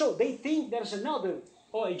presidency. So they think there's another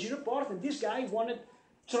OIG report, and this guy wanted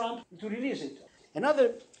Trump to release it.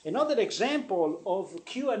 Another example of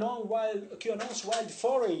QAnon's wild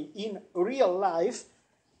foray in real life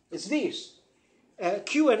is this.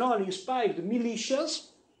 QAnon-inspired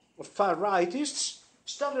militias of far-rightists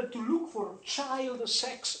started to look for child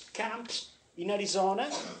sex camps in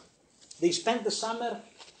Arizona. They spent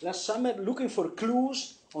last summer looking for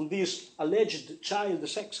clues on these alleged child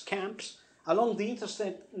sex camps along the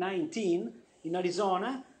Interstate 19 in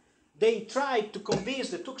Arizona. They tried to convince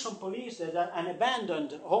the Tucson police that an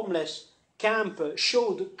abandoned homeless camp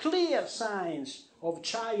showed clear signs of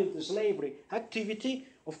child slavery activity.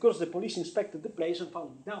 Of course, the police inspected the place and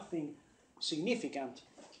found nothing significant.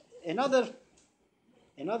 Another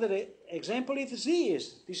example is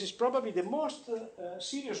this. This is probably the most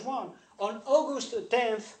serious one. On August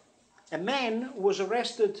 10th, a man was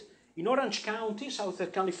arrested in Orange County,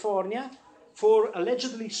 Southern California, for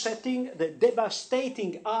allegedly setting the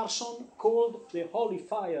devastating arson called the Holy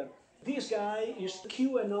Fire. This guy is a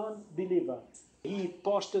QAnon believer. He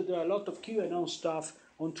posted a lot of QAnon stuff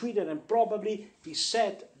on Twitter, and probably he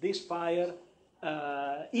set this fire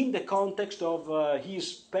in the context of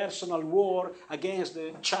his personal war against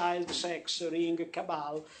the child sex ring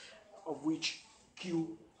cabal, of which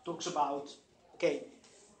Q talks about. Okay.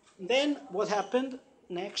 Then what happened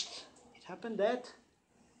next? It happened that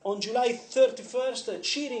on July 31st, a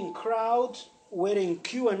cheering crowd wearing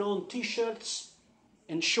QAnon t-shirts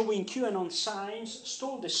and showing QAnon signs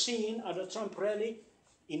stole the scene at a Trump rally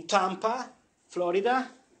in Tampa, Florida.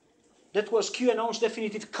 That was QAnon's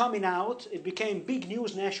definitive coming out. It became big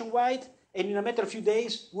news nationwide, and in a matter of few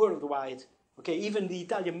days, worldwide. Okay, even the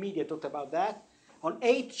Italian media talked about that. On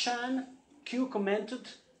 8chan, Q commented,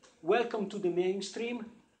 "Welcome to the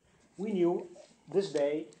mainstream. We knew this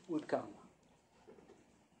day would come."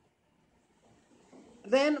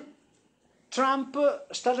 Then Trump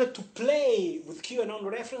started to play with QAnon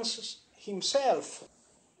references himself.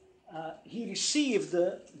 He received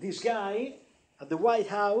this guy at the White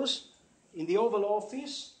House in the Oval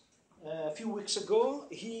Office a few weeks ago.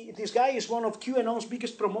 This guy is one of QAnon's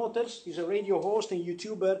biggest promoters. He's a radio host and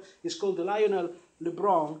YouTuber. He's called Lionel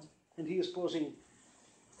LeBron, and he is posing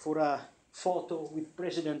for a photo with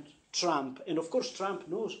President Trump. And of course, Trump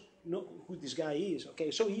knows who this guy is.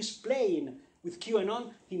 Okay, so he's playing with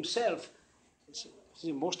QAnon himself. He's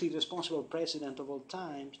the most irresponsible president of all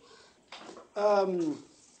times.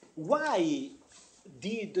 Why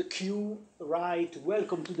did Q write,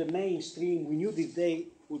 "Welcome to the mainstream, we knew this day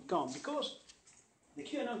would come"? Because the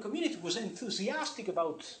QAnon community was enthusiastic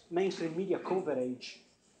about mainstream media coverage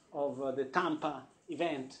of the Tampa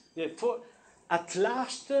event. Therefore, at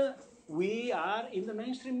last, we are in the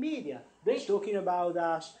mainstream media. They're talking about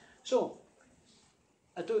us. So,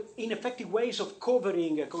 ineffective ways of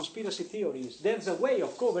covering conspiracy theories. There's a way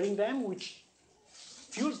of covering them which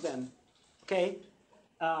fuels them, okay?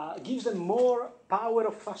 Gives them more power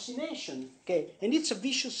of fascination, okay? And it's a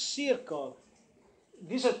vicious circle.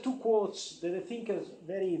 These are two quotes that I think are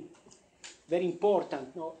very, very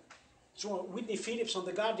important. No? So Whitney Phillips on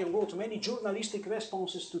The Guardian wrote, "Many journalistic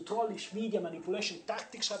responses to trollish media manipulation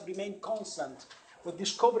tactics have remained constant. What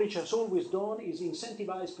this coverage has always done is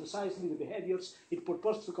incentivize precisely the behaviors it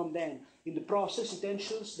purports to condemn. In the process, it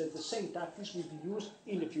ensures that the same tactics will be used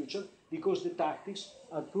in the future because the tactics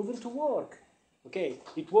are proven to work." Okay,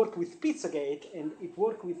 it worked with Pizzagate and it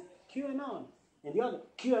worked with QAnon. And the other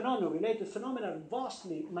QAnon-related phenomena are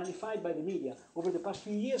vastly magnified by the media. Over the past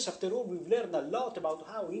few years, after all, we've learned a lot about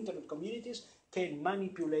how internet communities can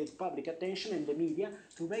manipulate public attention and the media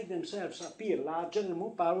to make themselves appear larger and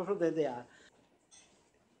more powerful than they are.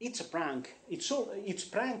 It's a prank. It's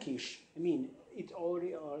prankish. I mean,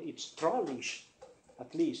 it's trollish,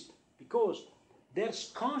 at least, because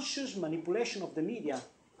there's conscious manipulation of the media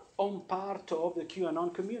on part of the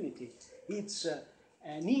QAnon community. It's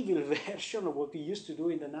an evil version of what we used to do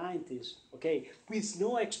in the 90s, okay, with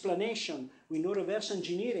no explanation, with no reverse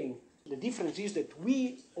engineering. The difference is that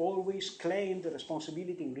we always claim the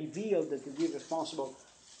responsibility and reveal that we're responsible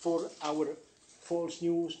for our false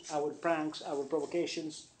news, our pranks, our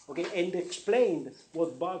provocations, okay, and explained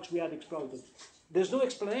what bugs we had exploited. There's no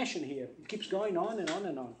explanation here. It keeps going on and on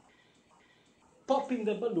and on. Popping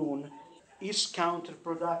the balloon is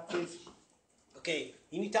counterproductive. Okay,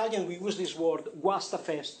 in Italian we use this word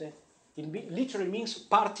guastafeste. It literally means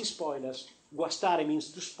party spoilers. Guastare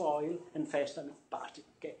means to spoil, and festa means party.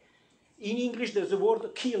 Okay. In English there's the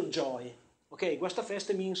word killjoy. Okay,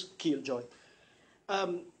 guastafeste means killjoy.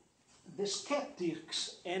 The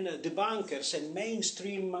skeptics and debunkers and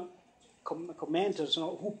mainstream commenters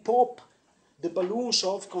who pop the balloons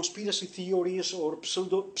of conspiracy theories or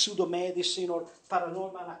pseudo-medicine or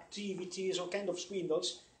paranormal activities or kind of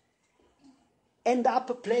swindles end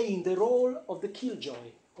up playing the role of the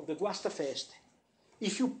killjoy, of the guastafeste.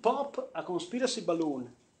 If you pop a conspiracy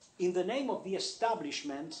balloon in the name of the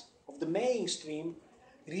establishment, of the mainstream,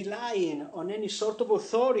 relying on any sort of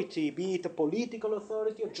authority, be it a political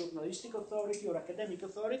authority or journalistic authority or academic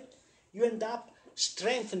authority, you end up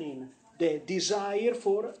strengthening the desire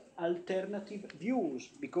for alternative views,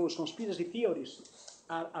 because conspiracy theories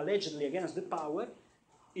are allegedly against the power.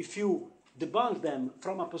 If you debunk them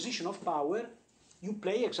from a position of power, you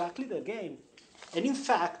play exactly the game. And in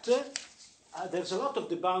fact, there's a lot of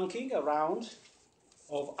debunking around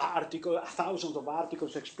of thousands of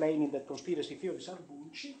articles explaining that conspiracy theories are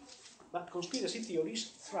bullshit, but conspiracy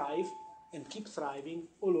theories thrive and keep thriving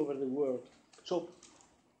all over the world. So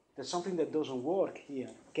there's something that doesn't work here.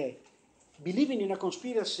 Okay. Believing in a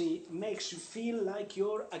conspiracy makes you feel like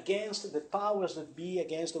you're against the powers that be,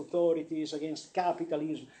 against authorities, against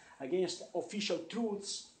capitalism, against official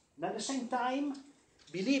truths. And at the same time,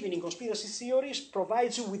 believing in conspiracy theories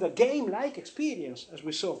provides you with a game-like experience, as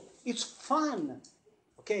we saw. It's fun.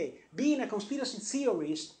 Okay, being a conspiracy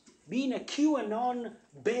theorist, being a QAnon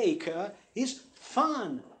baker is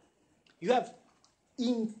fun. You have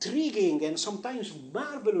intriguing and sometimes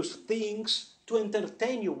marvelous things to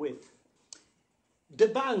entertain you with.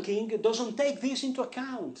 Debunking doesn't take this into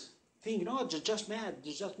account. Think, no, just mad.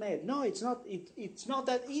 No, it's not. It's not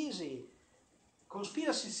that easy.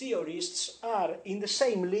 Conspiracy theorists are in the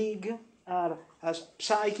same league as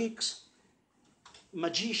psychics,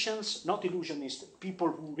 magicians, not illusionists, people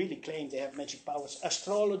who really claim they have magic powers,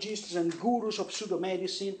 astrologists and gurus of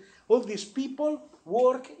pseudomedicine. All these people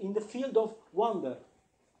work in the field of wonder,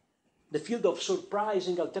 the field of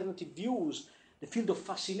surprising alternative views, the field of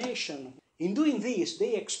fascination. In doing this,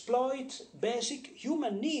 they exploit basic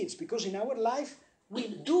human needs, because in our life we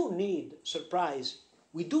do need surprise,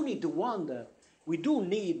 we do need to wonder, we do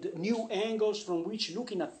need new angles from which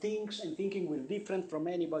looking at things and thinking we're different from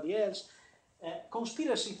anybody else.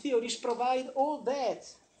 Conspiracy theories provide all that.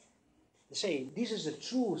 They say, this is the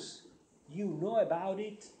truth, you know about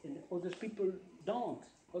it, and other people don't.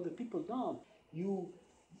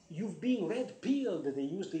 You've been red-pilled. They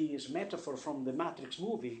use this metaphor from the Matrix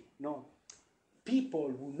movie. No, people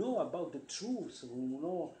who know about the truth, who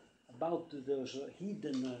know about those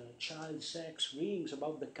hidden child sex rings,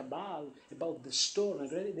 about the cabal, about the storm,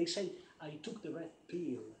 they say, I took the red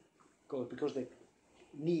pill. Because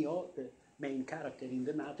Neo, the main character in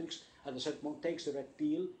the Matrix, at a certain point takes the red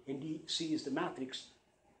pill and he sees the Matrix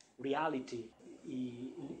reality. He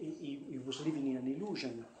was living in an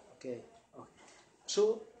illusion. Okay.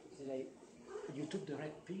 So you took the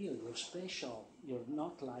red pill, you're special, you're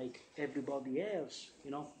not like everybody else,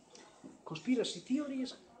 Conspiracy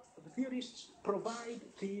theorists provide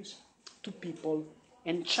this to people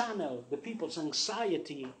and channel the people's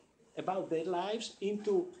anxiety about their lives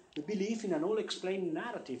into the belief in an all-explaining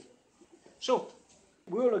narrative. So,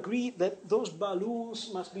 we all agree that those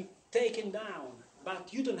balloons must be taken down,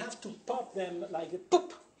 but you don't have to pop them like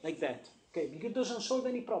that, okay? Because it doesn't solve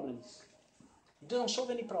any problem.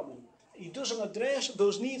 It doesn't address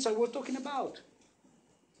those needs that we're talking about.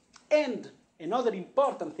 And another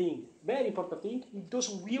important thing, very important thing, it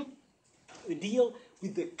doesn't deal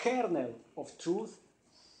with the kernel of truth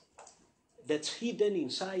that's hidden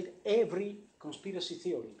inside every conspiracy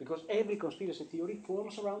theory, because every conspiracy theory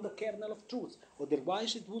forms around the kernel of truth,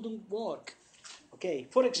 otherwise it wouldn't work. Okay,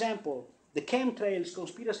 for example, the chemtrails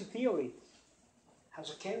conspiracy theory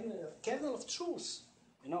has a kernel of truth.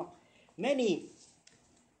 Many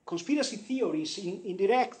conspiracy theories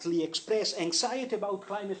indirectly express anxiety about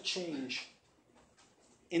climate change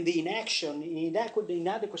and the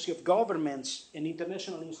inadequacy of governments and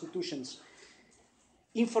international institutions.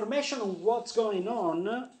 Information on what's going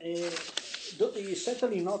on is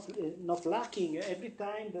certainly not lacking. Every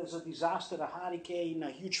time there's a disaster, a hurricane,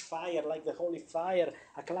 a huge fire like the Holy Fire,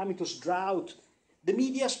 a calamitous drought, the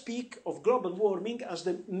media speak of global warming as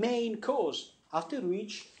the main cause, after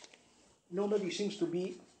which nobody seems to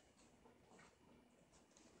be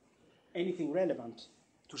anything relevant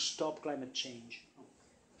to stop climate change.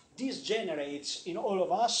 This generates in all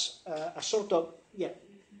of us a sort of, yet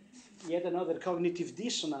another cognitive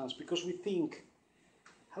dissonance, because we think,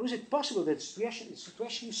 how is it possible that the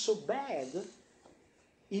situation is so bad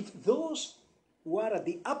if those who are at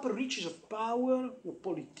the upper reaches of power,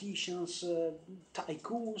 politicians,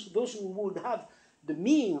 tycoons, those who would have the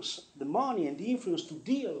means, the money and the influence to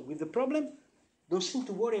deal with the problem, don't seem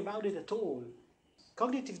to worry about it at all.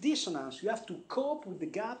 Cognitive dissonance, you have to cope with the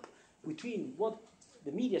gap between what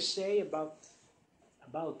the media say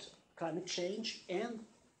about climate change and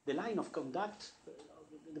the line of conduct,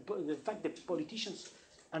 the fact that politicians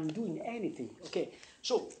aren't doing anything. Okay,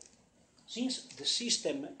 so since the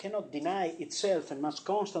system cannot deny itself and must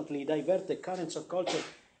constantly divert the currents of culture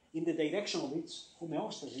in the direction of its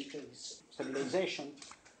homeostasis, its stabilization,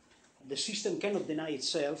 the system cannot deny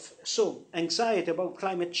itself, so anxiety about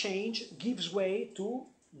climate change gives way to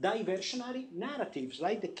diversionary narratives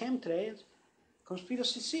like the chemtrails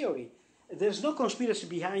conspiracy theory. There's no conspiracy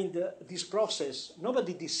behind this process.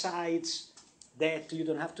 Nobody decides that you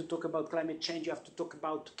don't have to talk about climate change, you have to talk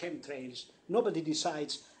about chemtrails. Nobody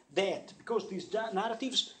decides that, because these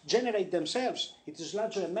narratives generate themselves. It is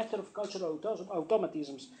largely a matter of cultural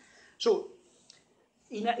automatisms. So,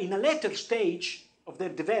 in a later stage of their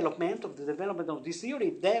development, of the development of this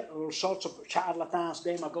theory, there are all sorts of charlatans,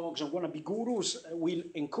 demagogues, and wannabe gurus will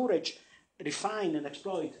encourage, refine, and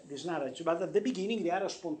exploit these narratives. But at the beginning, they are a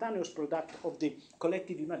spontaneous product of the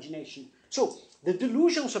collective imagination. So, the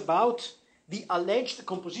delusions about the alleged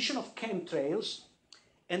composition of chemtrails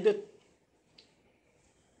and the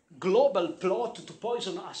global plot to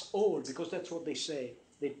poison us all, because that's what they say.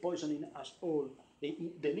 They're poisoning us all. They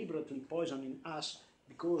deliberately poisoning us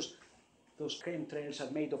because those chemtrails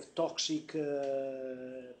are made of toxic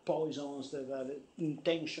poisons that are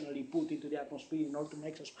intentionally put into the atmosphere in order to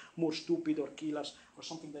make us more stupid or kill us or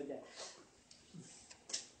something like that.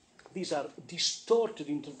 These are distorted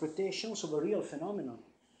interpretations of a real phenomenon.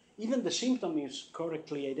 Even the symptom is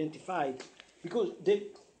correctly identified, because the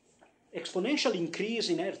exponential increase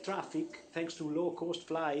in air traffic, thanks to low-cost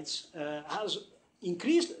flights, has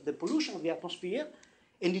increased the pollution of the atmosphere,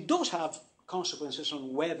 and it does have consequences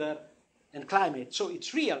on weather and climate. So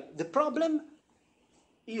it's real. The problem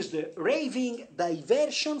is the raving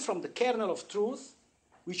diversion from the kernel of truth,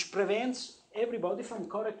 which prevents everybody from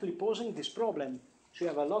correctly posing this problem. So you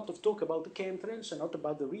have a lot of talk about the chemtrails and not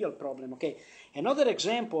about the real problem. Okay. Another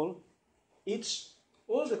example, it's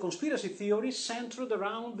all the conspiracy theories centered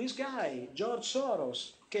around this guy, George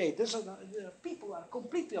Soros. Okay, people are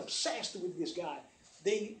completely obsessed with this guy.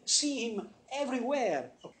 They see him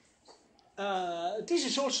everywhere. This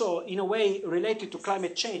is also, in a way, related to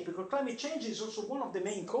climate change, because climate change is also one of the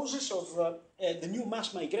main causes of the new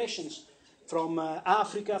mass migrations from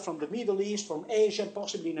Africa, from the Middle East, from Asia,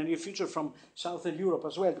 possibly in the near future from Southern Europe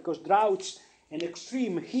as well, because droughts and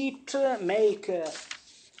extreme heat make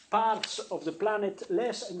parts of the planet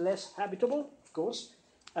less and less habitable, of course.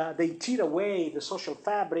 They tear away the social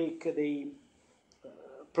fabric, they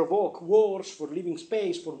provoke wars for living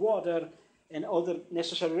space, for water, and other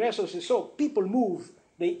necessary resources. So people move,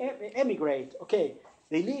 they emigrate, okay.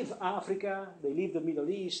 They leave Africa, they leave the Middle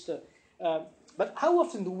East. But how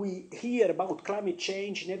often do we hear about climate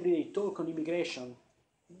change in everyday talk on immigration?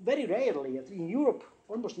 Very rarely. In Europe,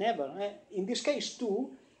 almost never. In this case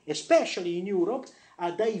too, especially in Europe,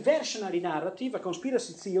 a diversionary narrative, a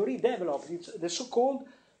conspiracy theory developed. It's the so-called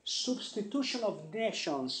substitution of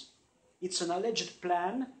nations. It's an alleged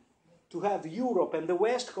plan to have Europe and the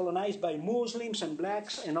West colonized by Muslims and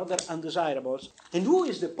blacks and other undesirables. And who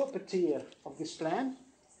is the puppeteer of this plan?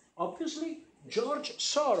 Obviously, George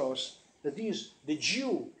Soros, that is the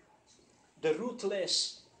Jew, the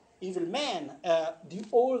ruthless evil man, the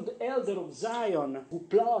old elder of Zion who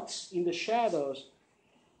plots in the shadows.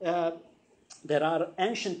 There are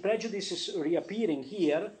ancient prejudices reappearing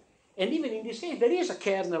here, and even in this case there is a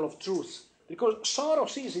kernel of truth, because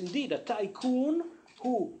Soros is indeed a tycoon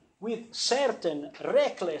who, with certain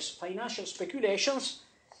reckless financial speculations,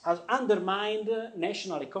 has undermined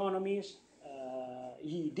national economies.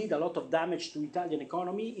 He did a lot of damage to Italian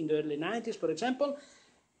economy in the early 90s, for example.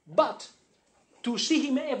 But to see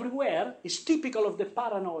him everywhere is typical of the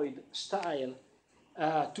paranoid style.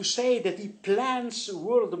 To say that he plans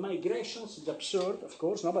world migrations is absurd, of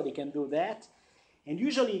course, nobody can do that. And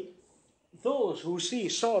usually those who see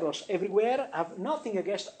Soros everywhere have nothing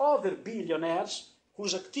against other billionaires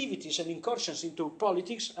whose activities and incursions into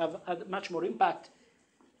politics have had much more impact,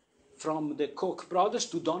 from the Koch brothers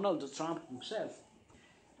to Donald Trump himself.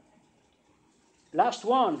 Last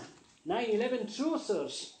one, 9/11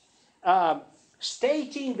 truthers,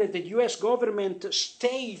 stating that the US government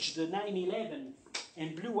staged 9/11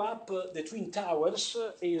 and blew up the Twin Towers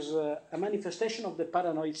is a manifestation of the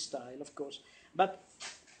paranoid style, of course. But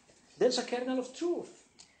there's a kernel of truth.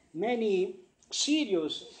 Many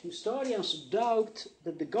serious historians doubt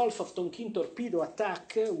that the Gulf of Tonkin torpedo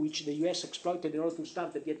attack, which the US exploited in order to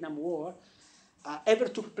start the Vietnam War, ever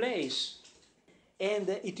took place. And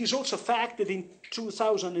it is also a fact that in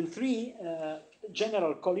 2003,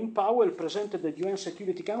 General Colin Powell presented the UN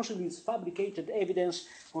Security Council with fabricated evidence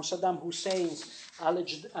on Saddam Hussein's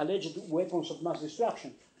alleged weapons of mass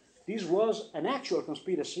destruction. This was an actual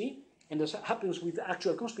conspiracy, and as happens with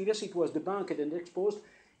actual conspiracy, it was debunked and exposed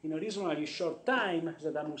in a reasonably short time.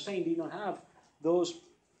 Saddam Hussein did not have those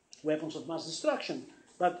weapons of mass destruction.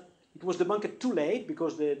 But it was debunked too late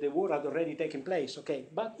because the war had already taken place. Okay,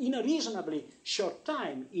 but in a reasonably short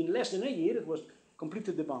time, in less than a year, it was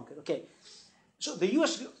completely debunked. Okay, so the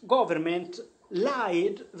U.S. government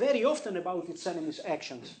lied very often about its enemies'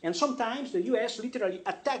 actions, and sometimes the U.S. literally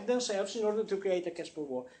attacked themselves in order to create a case for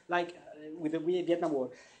war, like with the Vietnam War.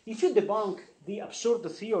 If you debunk the absurd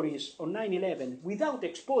theories on 9/11 without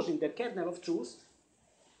exposing the kernel of truth,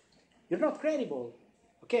 you're not credible.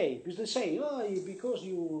 Okay, because they say, oh, because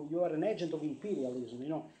you are an agent of imperialism,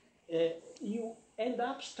 you end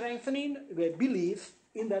up strengthening the belief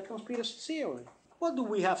in that conspiracy theory. What do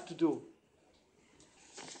we have to do?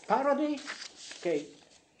 Parody? Okay,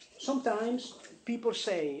 sometimes people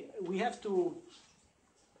say we have to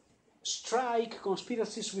strike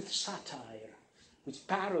conspiracies with satire, with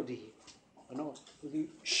parody, we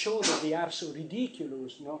show that they are so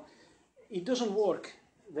ridiculous. It doesn't work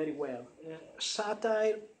very well.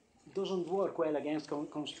 Satire doesn't work well against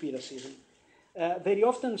conspiracism. Very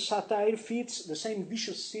often satire fits the same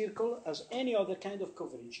vicious circle as any other kind of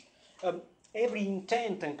coverage. Every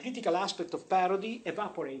intent and critical aspect of parody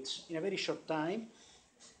evaporates in a very short time,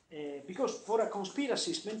 because for a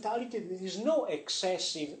conspiracist mentality there is no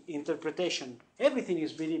excessive interpretation. Everything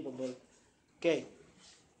is believable. Okay,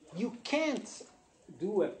 you can't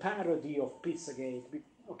do a parody of Pizzagate,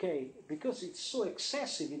 okay, because it's so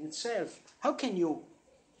excessive in itself. How can you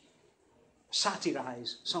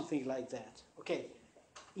satirize something like that? Okay,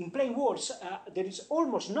 in plain words, there is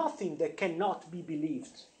almost nothing that cannot be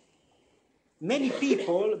believed. Many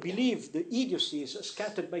people believe the idiocies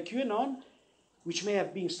scattered by QAnon, which may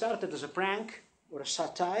have been started as a prank or a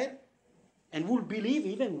satire, and will believe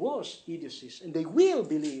even worse idiocies, and they will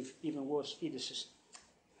believe even worse idiocies.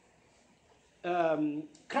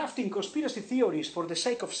 Crafting conspiracy theories for the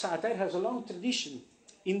sake of satire has a long tradition.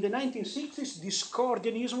 In the 1960s,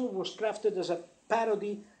 Discordianism was crafted as a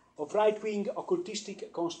parody of right-wing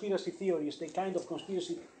occultistic conspiracy theories, the kind of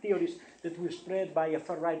conspiracy theories that were spread by a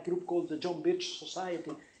far-right group called the John Birch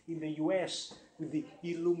Society in the US, with the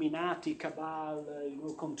Illuminati cabal,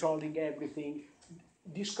 controlling everything.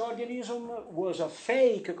 Discordianism was a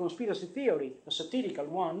fake conspiracy theory, a satirical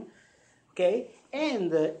one, okay?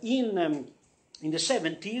 And in the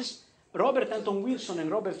 70s, Robert Anton Wilson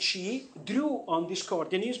and Robert Shee drew on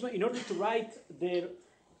Discordianism in order to write their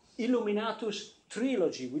Illuminatus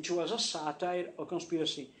trilogy, which was a satire of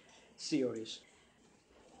conspiracy theories.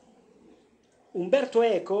 Umberto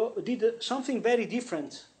Eco did something very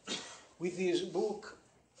different with his book,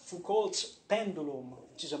 Foucault's Pendulum,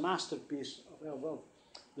 which is a masterpiece of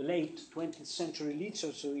the late 20th century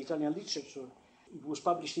literature, Italian literature. It was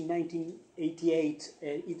published in 1988.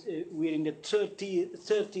 We're in the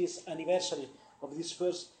 30th anniversary of this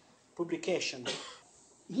first publication.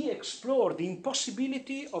 He explored the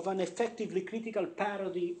impossibility of an effectively critical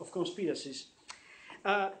parody of conspiracies.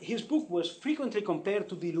 His book was frequently compared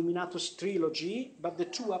to the Illuminatus trilogy, but the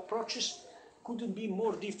two approaches couldn't be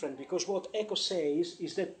more different, because what Eco says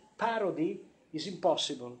is that parody is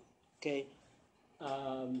impossible. Okay?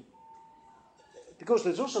 Because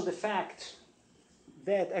there's also the fact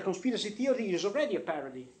that a conspiracy theory is already a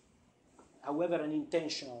parody, however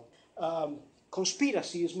unintentional.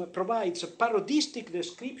 Conspiracism provides a parodistic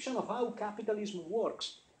description of how capitalism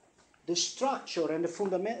works. The structure and the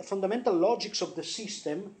fundamental logics of the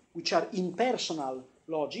system, which are impersonal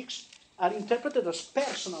logics, are interpreted as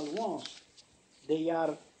personal ones. They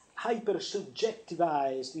are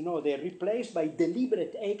hyper-subjectivized, they're replaced by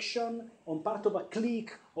deliberate action on part of a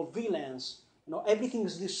clique of villains.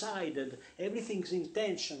 Everything's decided, everything's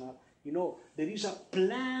intentional. There is a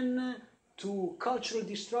plan to culturally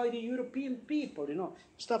destroy the European people,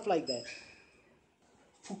 stuff like that.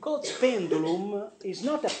 Foucault's Pendulum is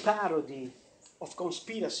not a parody of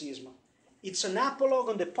conspiracism. It's an apologue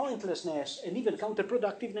on the pointlessness and even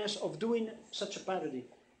counterproductiveness of doing such a parody.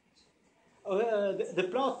 The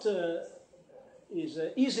plot is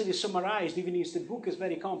easily summarized, even if the book is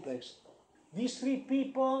very complex. These three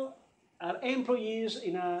people are employees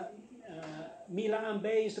in a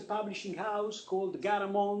Milan-based publishing house called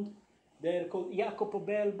Garamond. They're called Jacopo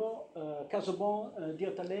Belbo, Casobon,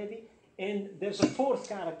 Diota Levi, and there's a fourth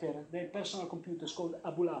character, their personal computer, is called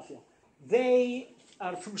Abulafia. They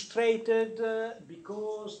are frustrated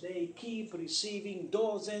because they keep receiving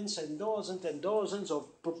dozens and dozens and dozens of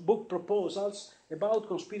book proposals about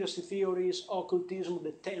conspiracy theories, occultism,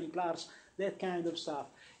 the Templars, that kind of stuff.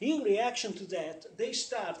 In reaction to that, they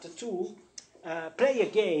start to play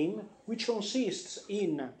a game which consists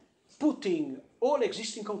in putting all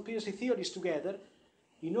existing conspiracy theories together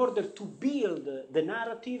in order to build the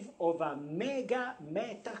narrative of a meta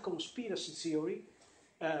conspiracy theory,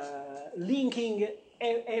 linking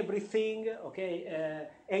everything,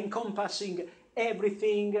 encompassing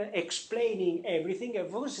everything, explaining everything.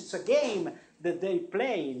 Of course, it's a game that they're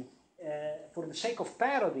playing for the sake of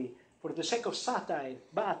parody, for the sake of satire,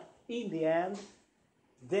 but in the end,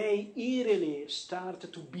 they eerily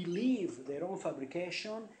start to believe their own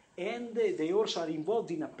fabrication, and they also are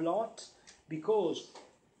involved in a plot because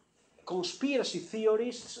conspiracy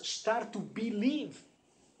theorists start to believe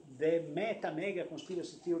the mega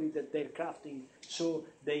conspiracy theory that they're crafting, so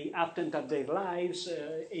they attempt their lives,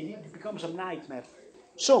 and it becomes a nightmare.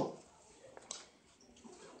 So,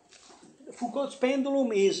 Foucault's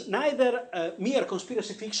Pendulum is neither mere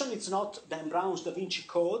conspiracy fiction, it's not Dan Brown's Da Vinci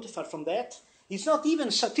Code, far from that. It's not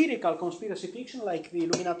even satirical conspiracy fiction like the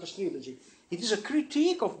Illuminatus trilogy. It is a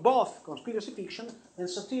critique of both conspiracy fiction and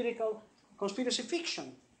satirical conspiracy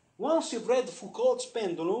fiction. Once you've read Foucault's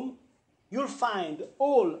Pendulum, you'll find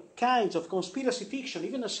all kinds of conspiracy fiction,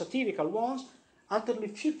 even the satirical ones, utterly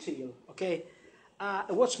futile, okay?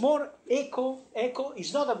 What's more, Eco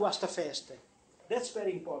is not a guastafeste. That's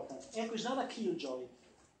very important. Eco is not a killjoy.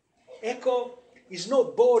 Eco is no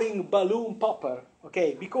boring balloon popper,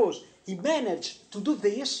 okay? Because he managed to do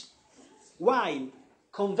this while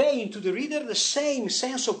conveying to the reader the same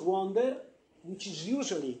sense of wonder which is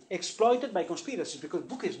usually exploited by conspiracies, because the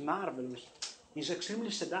book is marvelous. It's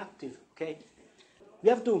extremely seductive, okay? We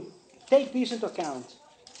have to take this into account.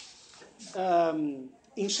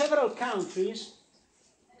 In several countries,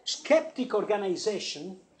 skeptic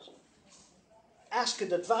organizations asked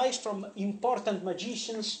advice from important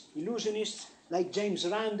magicians, illusionists, like James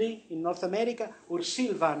Randi in North America, or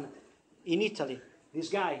Sylvan in Italy, this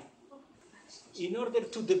guy, in order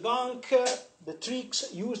to debunk the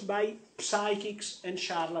tricks used by psychics and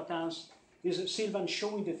charlatans. This is Sylvan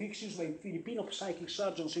showing the tricks used by Filipino psychic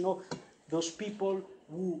surgeons, you know, those people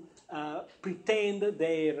who pretend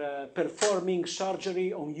they're performing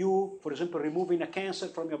surgery on you, for example, removing a cancer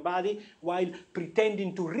from your body, while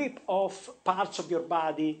pretending to rip off parts of your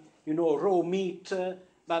body, you know, raw meat,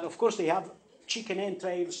 but of course they have chicken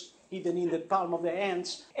entrails hidden in the palm of their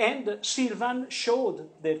hands. And Sylvan showed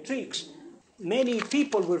their tricks. Many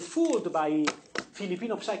people were fooled by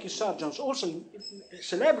Filipino psychic surgeons, also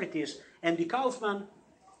celebrities, Andy Kaufman,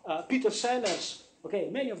 Peter Sellers, okay,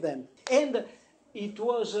 many of them. And it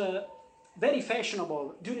was very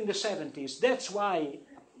fashionable during the 70s. That's why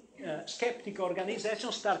skeptic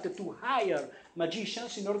organizations started to hire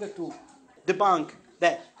magicians in order to debunk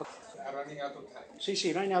that. Running out of time.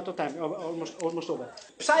 See, running out of time, almost over.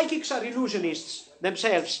 Psychics are illusionists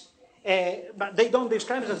themselves, but they don't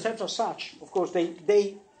describe themselves as such. Of course,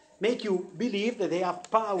 they make you believe that they have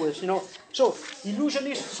powers, you know. So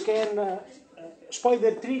illusionists can spoil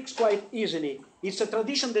their tricks quite easily. It's a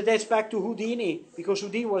tradition that dates back to Houdini, because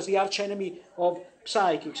Houdini was the arch enemy of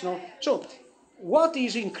psychics. No? So, what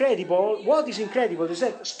is incredible is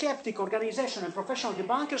that skeptic organizations and professional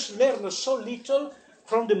debunkers learn so little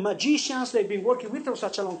from the magicians they've been working with for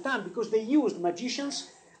such a long time, because they used magicians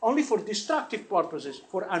only for destructive purposes,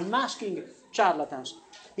 for unmasking charlatans.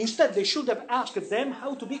 Instead, they should have asked them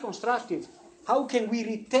how to be constructive. How can we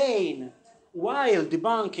retain, while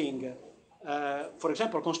debunking, for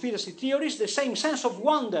example, conspiracy theories, the same sense of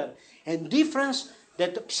wonder and difference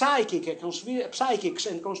that psychics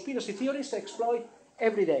and conspiracy theorists exploit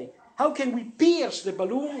every day? How can we pierce the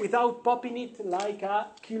balloon without popping it like a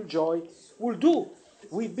killjoy will do?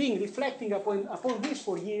 We've been reflecting upon this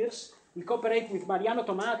for years. We cooperate with Mariano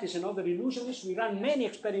Tomatis and other illusionists. We run many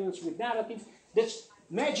experiments with narrative. That's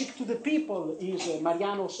magic to the people is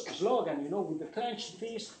Mariano's slogan, you know, with the clenched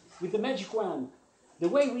fist, with the magic wand. The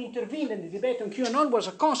way we intervened in the debate on QAnon was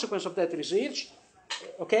a consequence of that research.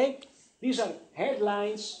 Okay? These are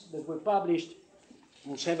headlines that were published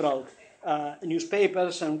in several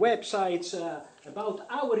newspapers and websites about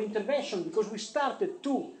our intervention, because we started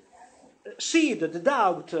to seed the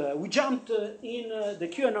doubt. We jumped in the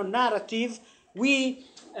QAnon narrative. We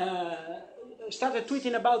started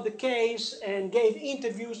tweeting about the case and gave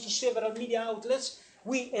interviews to several media outlets.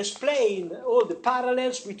 We explained all the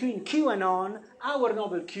parallels between QAnon, our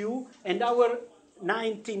novel Q, and our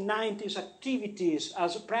 1990s activities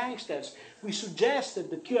as pranksters. We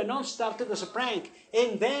suggested that QAnon started as a prank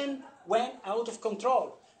and then went out of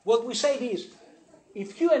control. What we said is,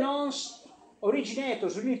 if QAnon's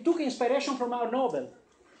originators really took inspiration from our novel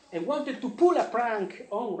and wanted to pull a prank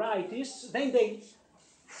on rightists, then they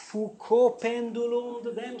Foucault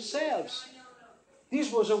pendulumed themselves.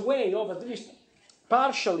 This was a way of at least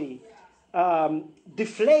partially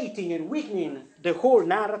deflating and weakening the whole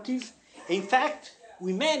narrative. In fact,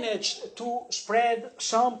 we managed to spread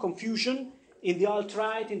some confusion in the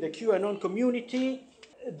alt-right, in the QAnon community.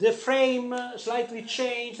 The frame slightly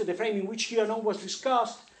changed, the frame in which QAnon was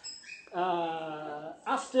discussed,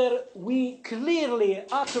 after we clearly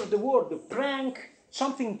uttered the word prank.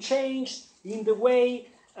 Something changed in the way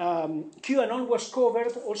QAnon was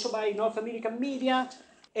covered, also by North American media,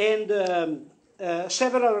 and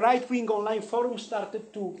several right-wing online forums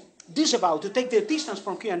started to disavow, to take their distance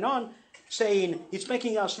from QAnon, saying it's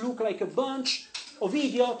making us look like a bunch of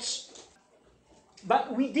idiots.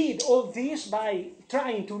 But we did all this by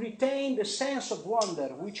trying to retain the sense of wonder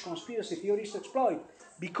which conspiracy theorists exploit,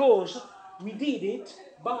 because we did it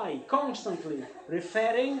by constantly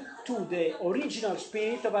referring to the original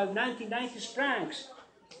spirit of our 1990s pranks,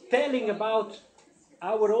 telling about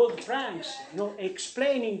our old pranks, you know,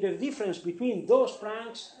 explaining the difference between those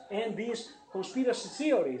pranks and these conspiracy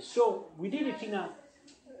theories. So we did it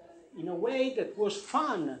in a way that was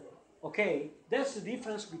fun. Okay, that's the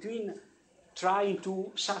difference between trying to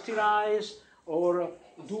satirize or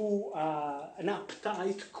do an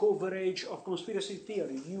uptight coverage of conspiracy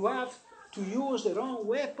theory. You have to use their own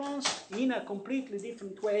weapons in a completely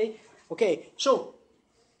different way. Okay, so,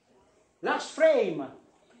 last frame.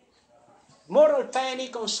 Moral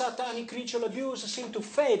panic on satanic ritual abuse seemed to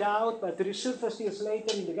fade out, but resurfaced years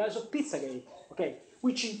later in the guise of Pizzagate. Okay,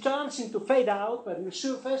 which in turn seemed to fade out, but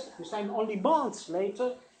resurfaced, this time only months later,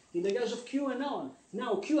 in the guise of QAnon.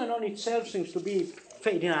 Now, QAnon itself seems to be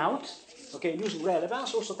fading out, okay, losing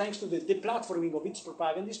relevance, also thanks to the deplatforming of its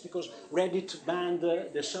propagandists, because Reddit banned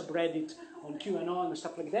the subreddit on QAnon and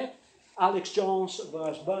stuff like that. Alex Jones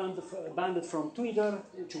was banned from Twitter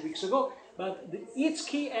 2 weeks ago, but its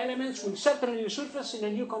key elements will certainly resurface in a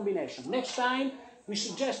new combination. Next time, we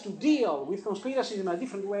suggest to deal with conspiracy in a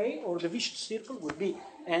different way, or the vicious circle will be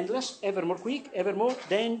endless, ever more quick, ever more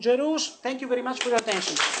dangerous. Thank you very much for your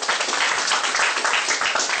attention.